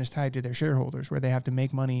corporation is tied to their shareholders, where they have to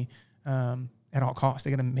make money at all costs. They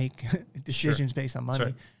got to make decisions based on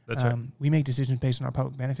money. That's right. We make decisions based on our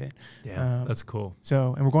public benefit. Yeah, that's cool.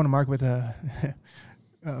 So, and we're going to market with a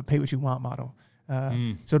pay what you want model.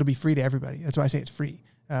 So it'll be free to everybody. That's why I say it's free,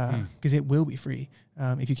 because it will be free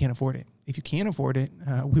if you can't afford it. If you can't afford it,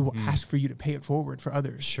 we will ask for you to pay it forward for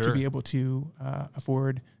others to be able to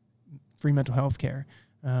afford free mental health care.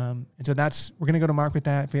 And so we're going to go to market with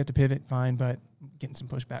that. If we have to pivot, fine, but getting some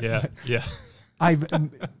pushback. Yeah.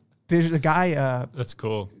 There's a guy. That's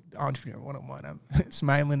cool. Entrepreneur 101. I'm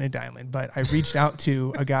smiling and dialing, but I reached out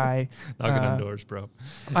to a guy. Knocking on doors, bro.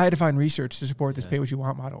 I had to find research to support this pay what you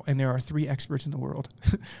want model. And there are 3 experts in the world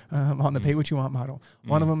on the pay what you want model.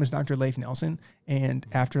 One of them is Dr. Leif Nelson. And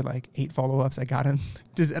after like 8 follow-ups, I got him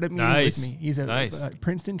to set a meeting with me. He's a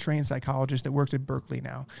Princeton trained psychologist that works at Berkeley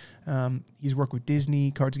now. He's worked with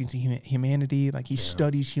Disney, Cards Against Humanity. Like he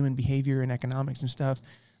studies human behavior and economics and stuff.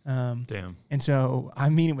 Damn. And so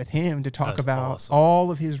I'm meeting with him to talk about all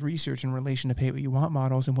of his research in relation to pay what you want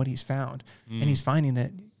models and what he's found. And he's finding that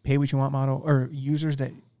pay what you want model, or users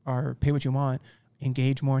that are pay what you want,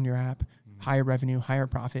 engage more in your app, higher revenue, higher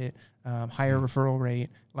profit, higher referral rate,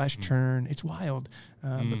 less churn. It's wild.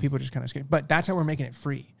 But people are just kind of scared. But that's how we're making it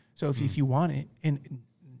free. So if you want it, and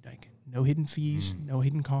like no hidden fees, no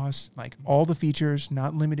hidden costs, like all the features,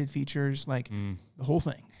 not limited features, like the whole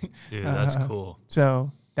thing. Dude, that's cool.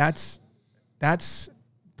 So that's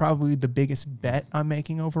probably the biggest bet I'm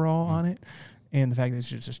making overall on it. And the fact that it's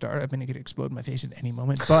just a startup and it could explode in my face at any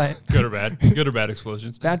moment. But good or bad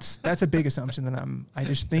explosions. That's a big assumption that I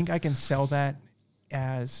just think I can sell that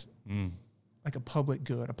as like a public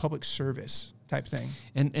good, a public service type thing.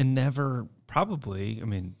 And never probably, I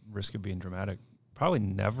mean, risk of being dramatic, probably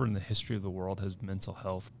never in the history of the world has mental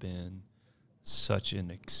health been such an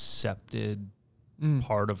accepted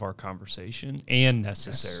part of our conversation and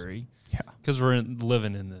necessary. Yes. Yeah. Because we're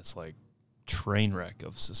living in this like train wreck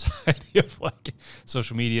of society of like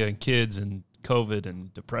social media and kids and COVID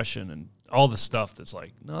and depression and all the stuff that's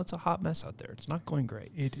like, no, it's a hot mess out there. It's not going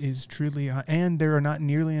great. It is truly, and there are not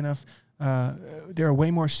nearly enough. There are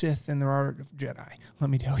way more Sith than there are Jedi. Let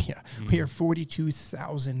me tell you, we are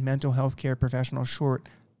 42,000 mental health care professionals short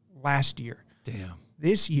last year. Damn.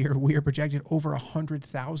 This year, we are projected over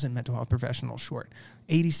 100,000 mental health professionals short.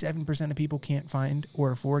 87% of people can't find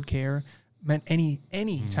or afford care, any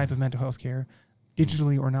type of mental health care,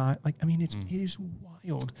 digitally or not. Like, I mean, it is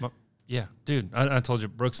wild. Well, yeah, dude. I told you,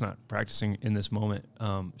 Brooke's not practicing in this moment.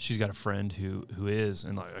 She's got a friend who is,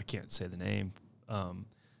 and like I can't say the name,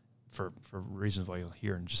 for reasons why you'll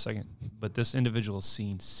hear in just a second. But this individual has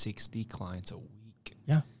seen 60 clients a week.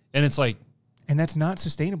 Yeah, and it's like. And that's not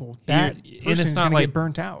sustainable. That person is going to get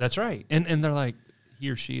burnt out. That's right. And they're like, he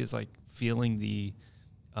or she is like feeling the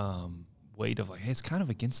weight of like, hey, it's kind of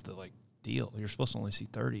against the like deal. You're supposed to only see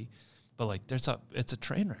 30, but like it's a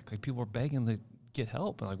train wreck. Like people are begging to get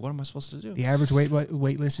help. And like, what am I supposed to do? The average wait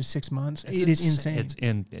list is 6 months. It is insane.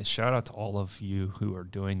 And shout out to all of you who are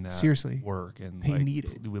doing that seriously work. And they like, need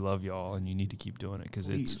it. We love y'all, and you need to keep doing it because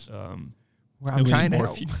it's. I'm trying to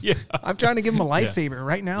help. Yeah. I'm trying to give them a lightsaber. Yeah.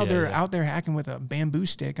 Right now, they're out there hacking with a bamboo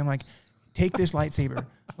stick. I'm like, take this lightsaber.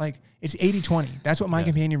 Like, it's 80-20. That's what My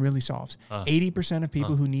Companion really solves. 80% of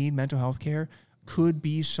people who need mental health care could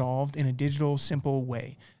be solved in a digital, simple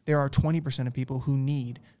way. There are 20% of people who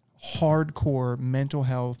need hardcore mental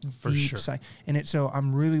health, deep psych. And so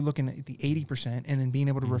I'm really looking at the 80% and then being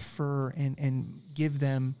able to refer and give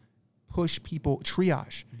them, push people,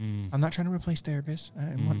 triage. I'm not trying to replace therapists.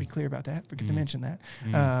 I want to be clear about that. Forget to mention that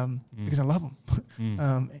because I love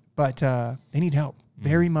them. But they need help.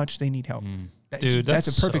 Very much they need help. Dude,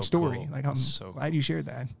 that's a perfect so story. Cool. Like, I'm glad you shared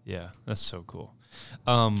that. Yeah, that's so cool.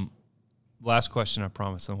 Last question, I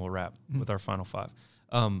promise, then we'll wrap with our final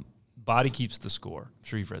 5. Body Keeps the Score. I'm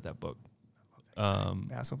sure you've read that book.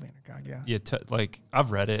 Basil Vanderkog, yeah. Yeah, like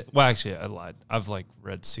I've read it. Well, actually, I lied. I've like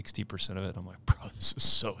read 60% of it. I'm like, bro, this is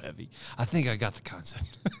so heavy. I think I got the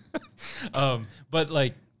concept. But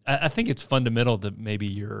like, I think it's fundamental to maybe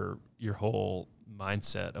your whole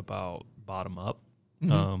mindset about bottom up,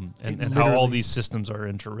 and how all these systems are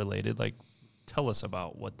interrelated. Like, tell us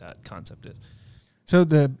about what that concept is. So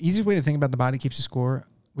the easiest way to think about the body keeps the score,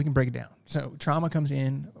 we can break it down. So trauma comes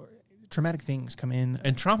in. Traumatic things come in.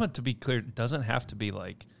 And trauma, to be clear, doesn't have to be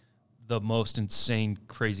like the most insane,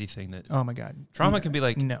 crazy thing that. Oh my God. Trauma can be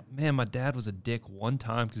like, no, man, my dad was a dick one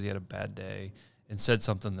time because he had a bad day and said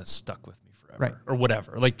something that stuck with me forever. Right. Or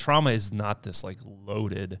whatever. Like, trauma is not this like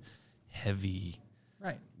loaded, heavy.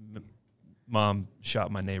 Right. Mom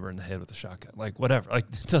shot my neighbor in the head with a shotgun. Like, whatever. Like,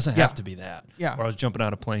 it doesn't have to be that. Yeah. Or I was jumping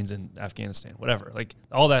out of planes in Afghanistan. Whatever. Like,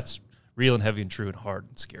 all that's real and heavy and true and hard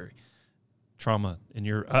and scary. Trauma,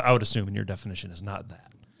 I would assume in your definition, is not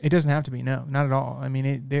that. It doesn't have to be. No, not at all. I mean,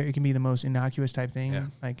 it can be the most innocuous type thing. Yeah.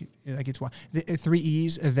 Like it's why the 3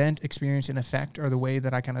 E's: event, experience, and effect are the way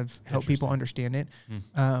that I kind of help people understand it.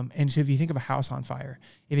 And so if you think of a house on fire,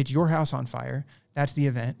 if it's your house on fire, that's the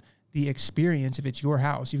event. The experience, if it's your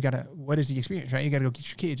house, you've got to, what is the experience, right? You got to go get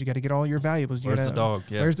your kids. You got to get all your valuables. Where's the dog?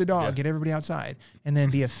 Yeah. Where's the dog? Yeah. Get everybody outside. And then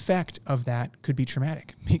the effect of that could be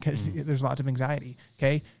traumatic because there's lots of anxiety.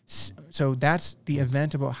 Okay. So that's the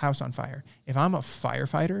event of a house on fire. If I'm a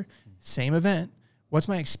firefighter, same event. What's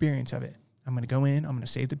my experience of it? I'm going to go in, I'm going to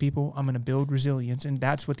save the people, I'm going to build resilience. And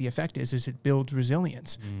that's what the effect is it builds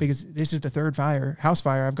resilience because this is the 3rd house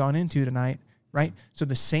fire I've gone into tonight, right? So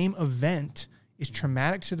the same event is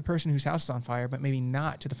traumatic to the person whose house is on fire, but maybe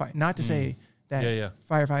not to the fire. Not to say that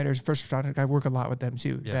firefighters, first responders, I work a lot with them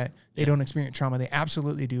too, that they don't experience trauma. They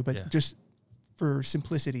absolutely do, but just for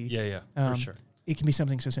simplicity, for sure. It can be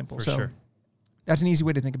something so simple. For so sure. That's an easy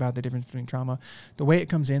way to think about the difference between trauma. The way it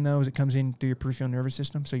comes in, though, is it comes in through your peripheral nervous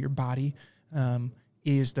system. So your body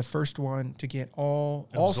is the first one to get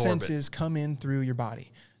all senses come in through your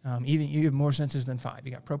body. Even you have more senses than 5.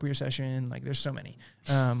 You got proprioception, like there's so many.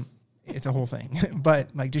 It's a whole thing, but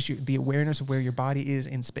like just the awareness of where your body is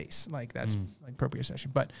in space, like that's like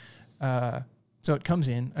proprioception. But so it comes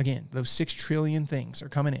in again. Those 6 trillion things are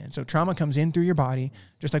coming in. So trauma comes in through your body,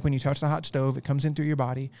 just like when you touch the hot stove, it comes in through your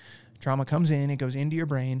body. Trauma comes in, it goes into your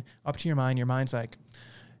brain, up to your mind. Your mind's like,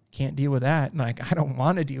 can't deal with that. Like, I don't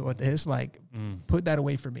want to deal with this. Like, put that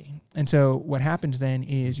away from me. And so what happens then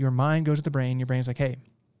is your mind goes to the brain. Your brain's like, hey,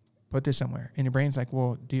 put this somewhere. And your brain's like,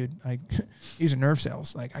 well, dude, these are nerve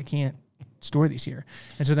cells. Like, I can't store these here.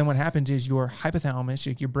 And so then what happens is your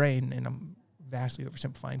hypothalamus, your brain, and I'm vastly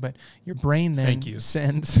oversimplifying, but your brain then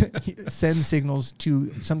sends signals to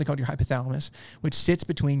something called your hypothalamus, which sits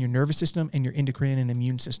between your nervous system and your endocrine and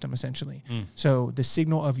immune system, essentially. So the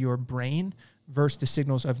signal of your brain versus the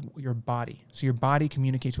signals of your body. So your body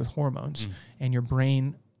communicates with hormones and your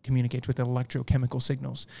brain communicates with electrochemical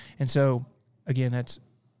signals. And so, again, that's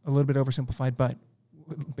a little bit oversimplified, but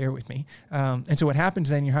bear with me. And so what happens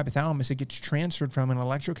then in your hypothalamus, it gets transferred from an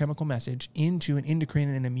electrochemical message into an endocrine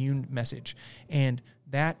and immune message. And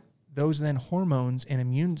that those then hormones and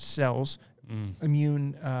immune cells,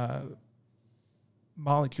 immune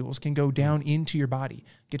molecules can go down into your body,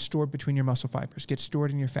 get stored between your muscle fibers, get stored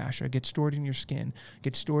in your fascia, get stored in your skin,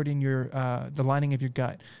 get stored in your the lining of your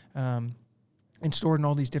gut, and stored in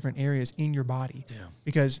all these different areas in your body. Yeah.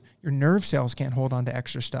 Because your nerve cells can't hold on to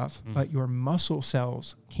extra stuff, but your muscle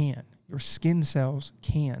cells can. Your skin cells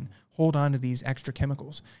can hold on to these extra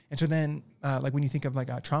chemicals. And so then, like when you think of like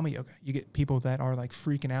trauma yoga, you get people that are like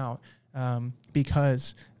freaking out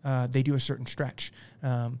because they do a certain stretch.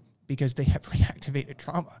 Because they have reactivated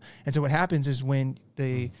trauma. And so what happens is when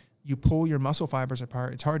you pull your muscle fibers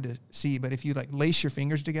apart, it's hard to see, but if you like lace your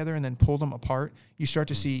fingers together and then pull them apart, you start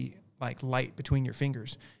to see like light between your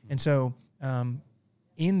fingers. And so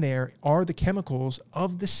in there are the chemicals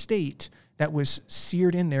of the state that was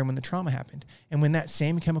seared in there when the trauma happened. And when that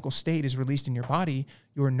same chemical state is released in your body,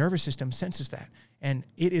 your nervous system senses that. And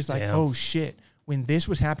it is like, oh shit, when this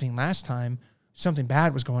was happening last time, something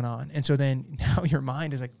bad was going on. And so then now your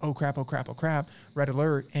mind is like, oh crap, red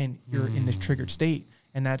alert. And you're in this triggered state.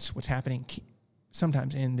 And that's what's happening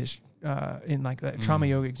sometimes in this, in like the trauma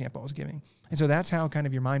yoga example I was giving. And so that's how kind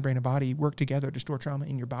of your mind, brain, and body work together to store trauma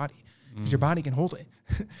in your body. Because your body can hold it.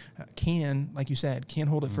 Like you said, can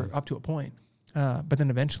hold it for up to a point. But then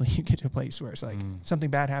eventually you get to a place where it's like something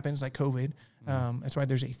bad happens, like COVID. That's why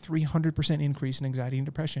there's a 300% increase in anxiety and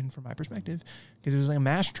depression from my perspective, because it was like a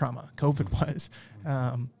mass trauma. COVID was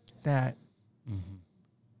that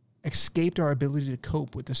escaped our ability to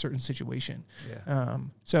cope with a certain situation. Yeah.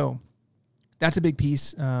 So that's a big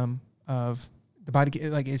piece of the body,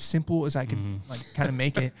 like as simple as I can like kind of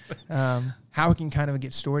make it, how it can kind of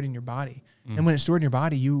get stored in your body. And when it's stored in your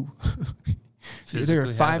body, there are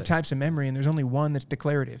 5 types of memory, and there's only one that's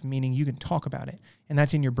declarative, meaning you can talk about it, and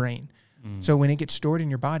that's in your brain. So when it gets stored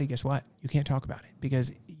in your body, guess what? You can't talk about it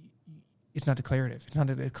because it's not declarative. It's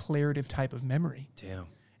not a declarative type of memory. Damn.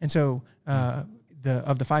 And so of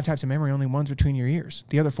the 5 types of memory, only one's between your ears.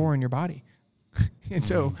 The other 4 are in your body. And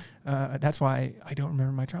so that's why I don't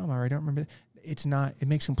remember my trauma, or I don't remember. It's not. It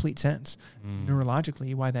makes complete sense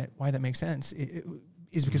neurologically why that makes sense. It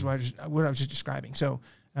is because what I was just describing. So.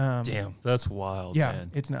 Damn, that's wild. Yeah,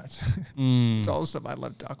 man. It's nuts. It's all the stuff I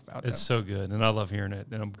love to talk about. It's so good, and I love hearing it,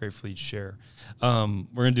 and I'm grateful you share. We're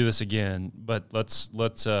gonna do this again, but let's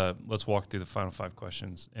walk through the final 5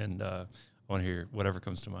 questions, and I want to hear whatever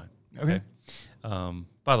comes to mind. Okay.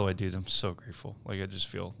 By the way, dude, I'm so grateful. Like I just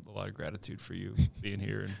feel a lot of gratitude for you being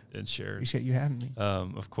here and sharing. Appreciate you having me.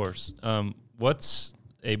 Of course. What's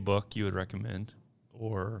a book you would recommend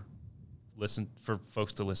or listen for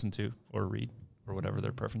folks to listen to or read? Or whatever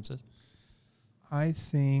their preference is? I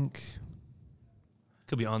think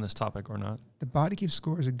could be on this topic or not. The Body Keeps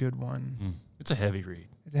Score is a good one. It's a heavy read.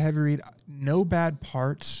 It's a heavy read. No Bad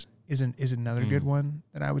Parts is another good one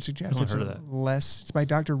that I would suggest. It's heard of that. It's by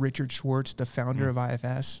Dr. Richard Schwartz, the founder of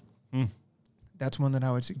IFS. That's one that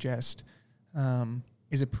I would suggest.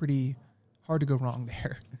 Is a pretty hard to go wrong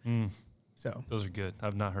there. So those are good.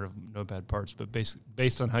 I've not heard of No Bad Parts, but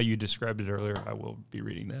based on how you described it earlier, I will be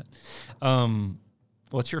reading that.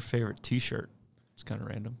 What's your favorite T-shirt? It's kind of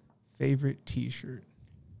random. Favorite T-shirt?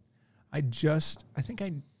 I think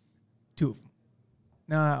I do.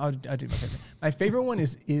 No, I'll do my favorite. My favorite one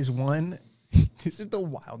is one. This is the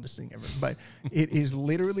wildest thing ever, but it is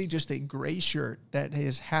literally just a gray shirt that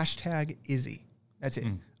is #Izzy. That's it.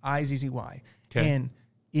 IZZY. Okay.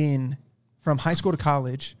 And from high school to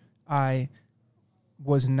college, I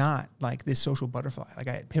was not like this social butterfly. Like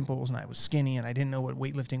I had pimples and I was skinny and I didn't know what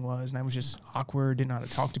weightlifting was and I was just awkward, didn't know how to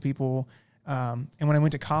talk to people. And when I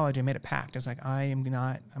went to college, I made a pact. I was like, I'm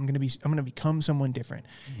going to become someone different.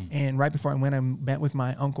 And right before I went, I met with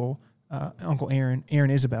my uncle Aaron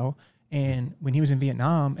Isabel. And when he was in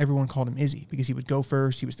Vietnam, everyone called him Izzy because he would go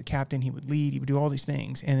first. He was the captain. He would lead. He would do all these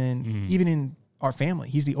things. And then even in our family,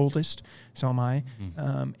 he's the oldest, so am I.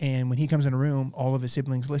 And when he comes in a room, all of his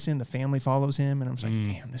siblings listen. The family follows him. And I'm just like,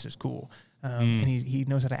 damn, this is cool. And he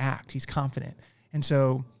knows how to act. He's confident. And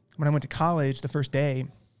so when I went to college the first day,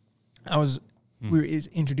 we were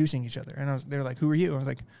introducing each other. And they're like, who are you? I was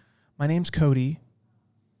like, my name's Cody,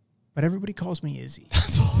 but everybody calls me Izzy.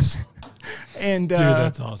 That's awesome. And dude,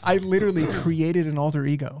 that's awesome. I literally created an alter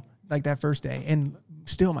ego like that first day. And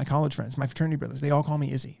still my college friends, my fraternity brothers, they all call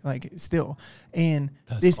me Izzy, like still. And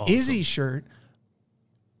that's this awesome. Izzy shirt,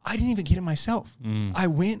 I didn't even get it myself. I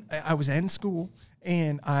was in school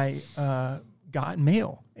and I got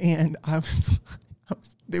mail and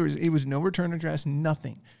it was no return address,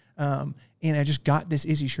 nothing. And I just got this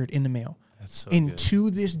Izzy shirt in the mail. That's so and good.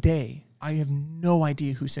 To this day, I have no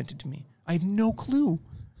idea who sent it to me. I have no clue.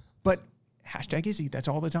 But #Izzy. That's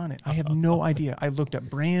all that's on it. I have no idea. I looked up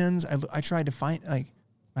brands. I tried to find, I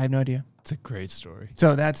have no idea. It's a great story.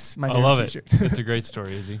 So that's my favorite I love t-shirt. it. It's a great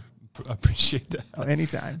story, Izzy. I appreciate that. Oh,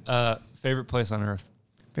 anytime. Favorite place on earth?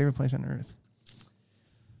 Favorite place on earth?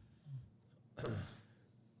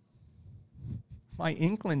 My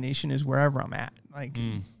inclination is wherever I'm at. Like,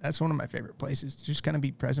 that's one of my favorite places. Just kind of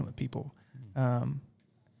be present with people.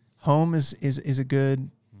 Home is a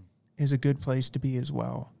good place to be as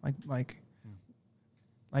well. Like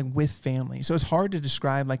with family. So it's hard to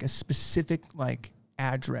describe like a specific like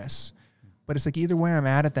address, but it's like either where I'm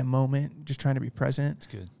at that moment, just trying to be present. It's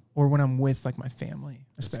good. Or when I'm with like my family,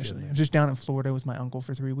 especially. That's good, I was just down in Florida with my uncle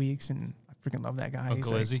for 3 weeks, and I freaking love that guy.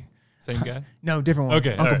 Uncle Izzy? Same guy? No, different one.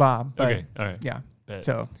 Okay. Uncle Bob. But okay. All right. Yeah. Bet.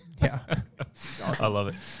 So, yeah. Awesome. I love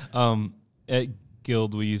it. At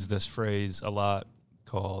Guild, we use this phrase a lot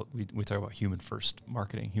called, we talk about human first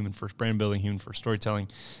marketing, human first brand building, human first storytelling.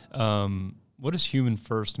 What does human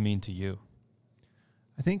first mean to you?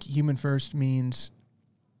 I think human first means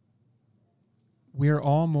we're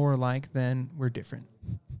all more alike than we're different.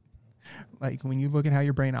 Like when you look at how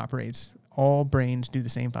your brain operates, all brains do the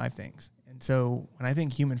same 5 things. And so when I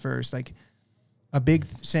think human first, like a big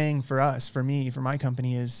saying for us, for me, for my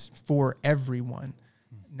company is for everyone,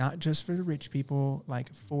 not just for the rich people,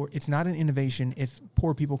 it's not an innovation if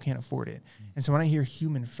poor people can't afford it. And so when I hear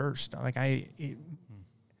human first, like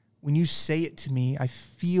when you say it to me, I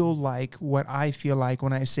feel like what I feel like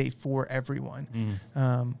when I say for everyone.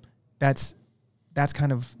 That's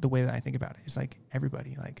kind of the way that I think about it. It's like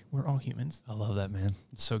everybody, like we're all humans. I love that, man.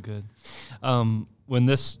 It's so good. When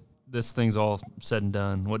this thing's all said and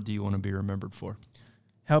done, what do you want to be remembered for?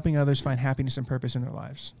 Helping others find happiness and purpose in their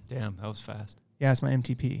lives. Damn, that was fast. Yeah, it's my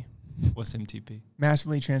MTP. What's MTP?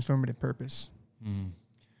 Massively transformative purpose.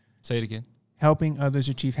 Say it again. Helping others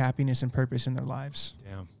achieve happiness and purpose in their lives.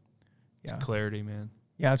 Damn. Yeah. It's clarity, man.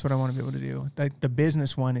 Yeah, that's what I want to be able to do. The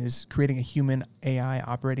business one is creating a human AI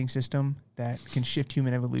operating system that can shift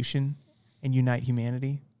human evolution and unite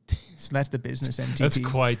humanity. So that's the business MTP. That's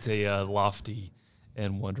quite a lofty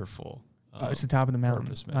and wonderful. It's the top of the mountain.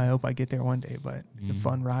 Purpose, I hope I get there one day, but it's a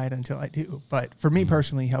fun ride until I do. But for me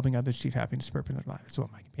personally, helping others achieve happiness and purpose in their life. That's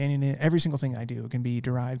what my companion is. Every single thing I do can be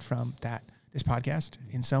derived from this podcast.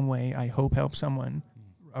 In some way, I hope help someone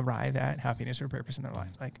arrive at happiness or purpose in their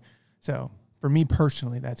life. So for me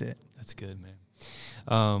personally, that's it. That's good,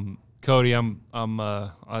 man. Cody, I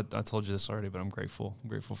told you this already, but I'm grateful. I'm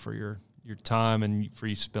grateful for your time and for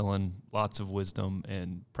you spilling lots of wisdom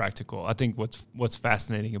and practical. I think what's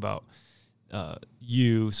fascinating about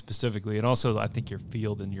you specifically, and also I think your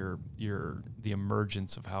field and the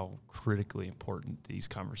emergence of how critically important these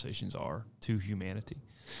conversations are to humanity,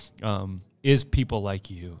 is people like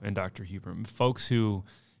you and Dr. Huberman, folks who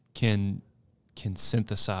can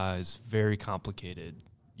synthesize very complicated.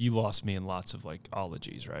 You lost me in lots of like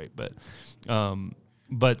ologies, right? But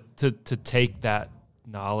to take that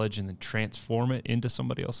knowledge and then transform it into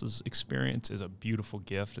somebody else's experience is a beautiful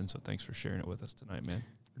gift. And so thanks for sharing it with us tonight, man.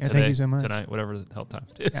 Yeah, thank you so much. Tonight, whatever the hell time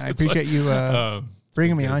it is. Yeah, I appreciate you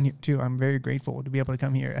bringing me on here too. I'm very grateful to be able to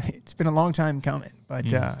come here. It's been a long time coming, but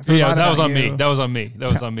that was on me. That was on me.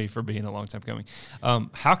 That was on me for being a long time coming.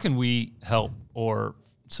 How can we help or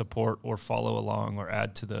support or follow along or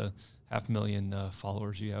add to the 500,000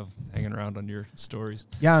 followers you have hanging around on your stories?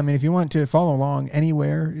 Yeah, I mean, if you want to follow along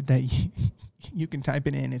anywhere that you can type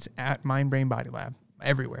it in, it's at Mind Brain Body Lab.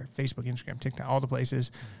 Everywhere, Facebook, Instagram, TikTok, all the places.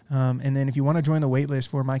 And then if you want to join the waitlist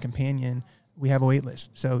for my companion, we have a waitlist.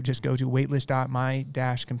 So just go to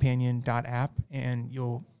waitlist.my-companion.app and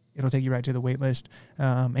it'll take you right to the waitlist.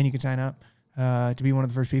 And you can sign up to be one of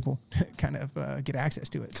the first people to kind of get access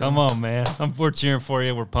to it. Come on, man. We're cheering for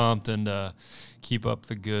you. We're pumped, and keep up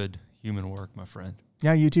the good human work, my friend.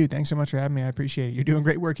 Yeah, you too. Thanks so much for having me. I appreciate it. You're doing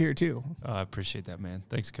great work here too. I appreciate that, man.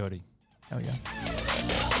 Thanks, Cody. Hell yeah.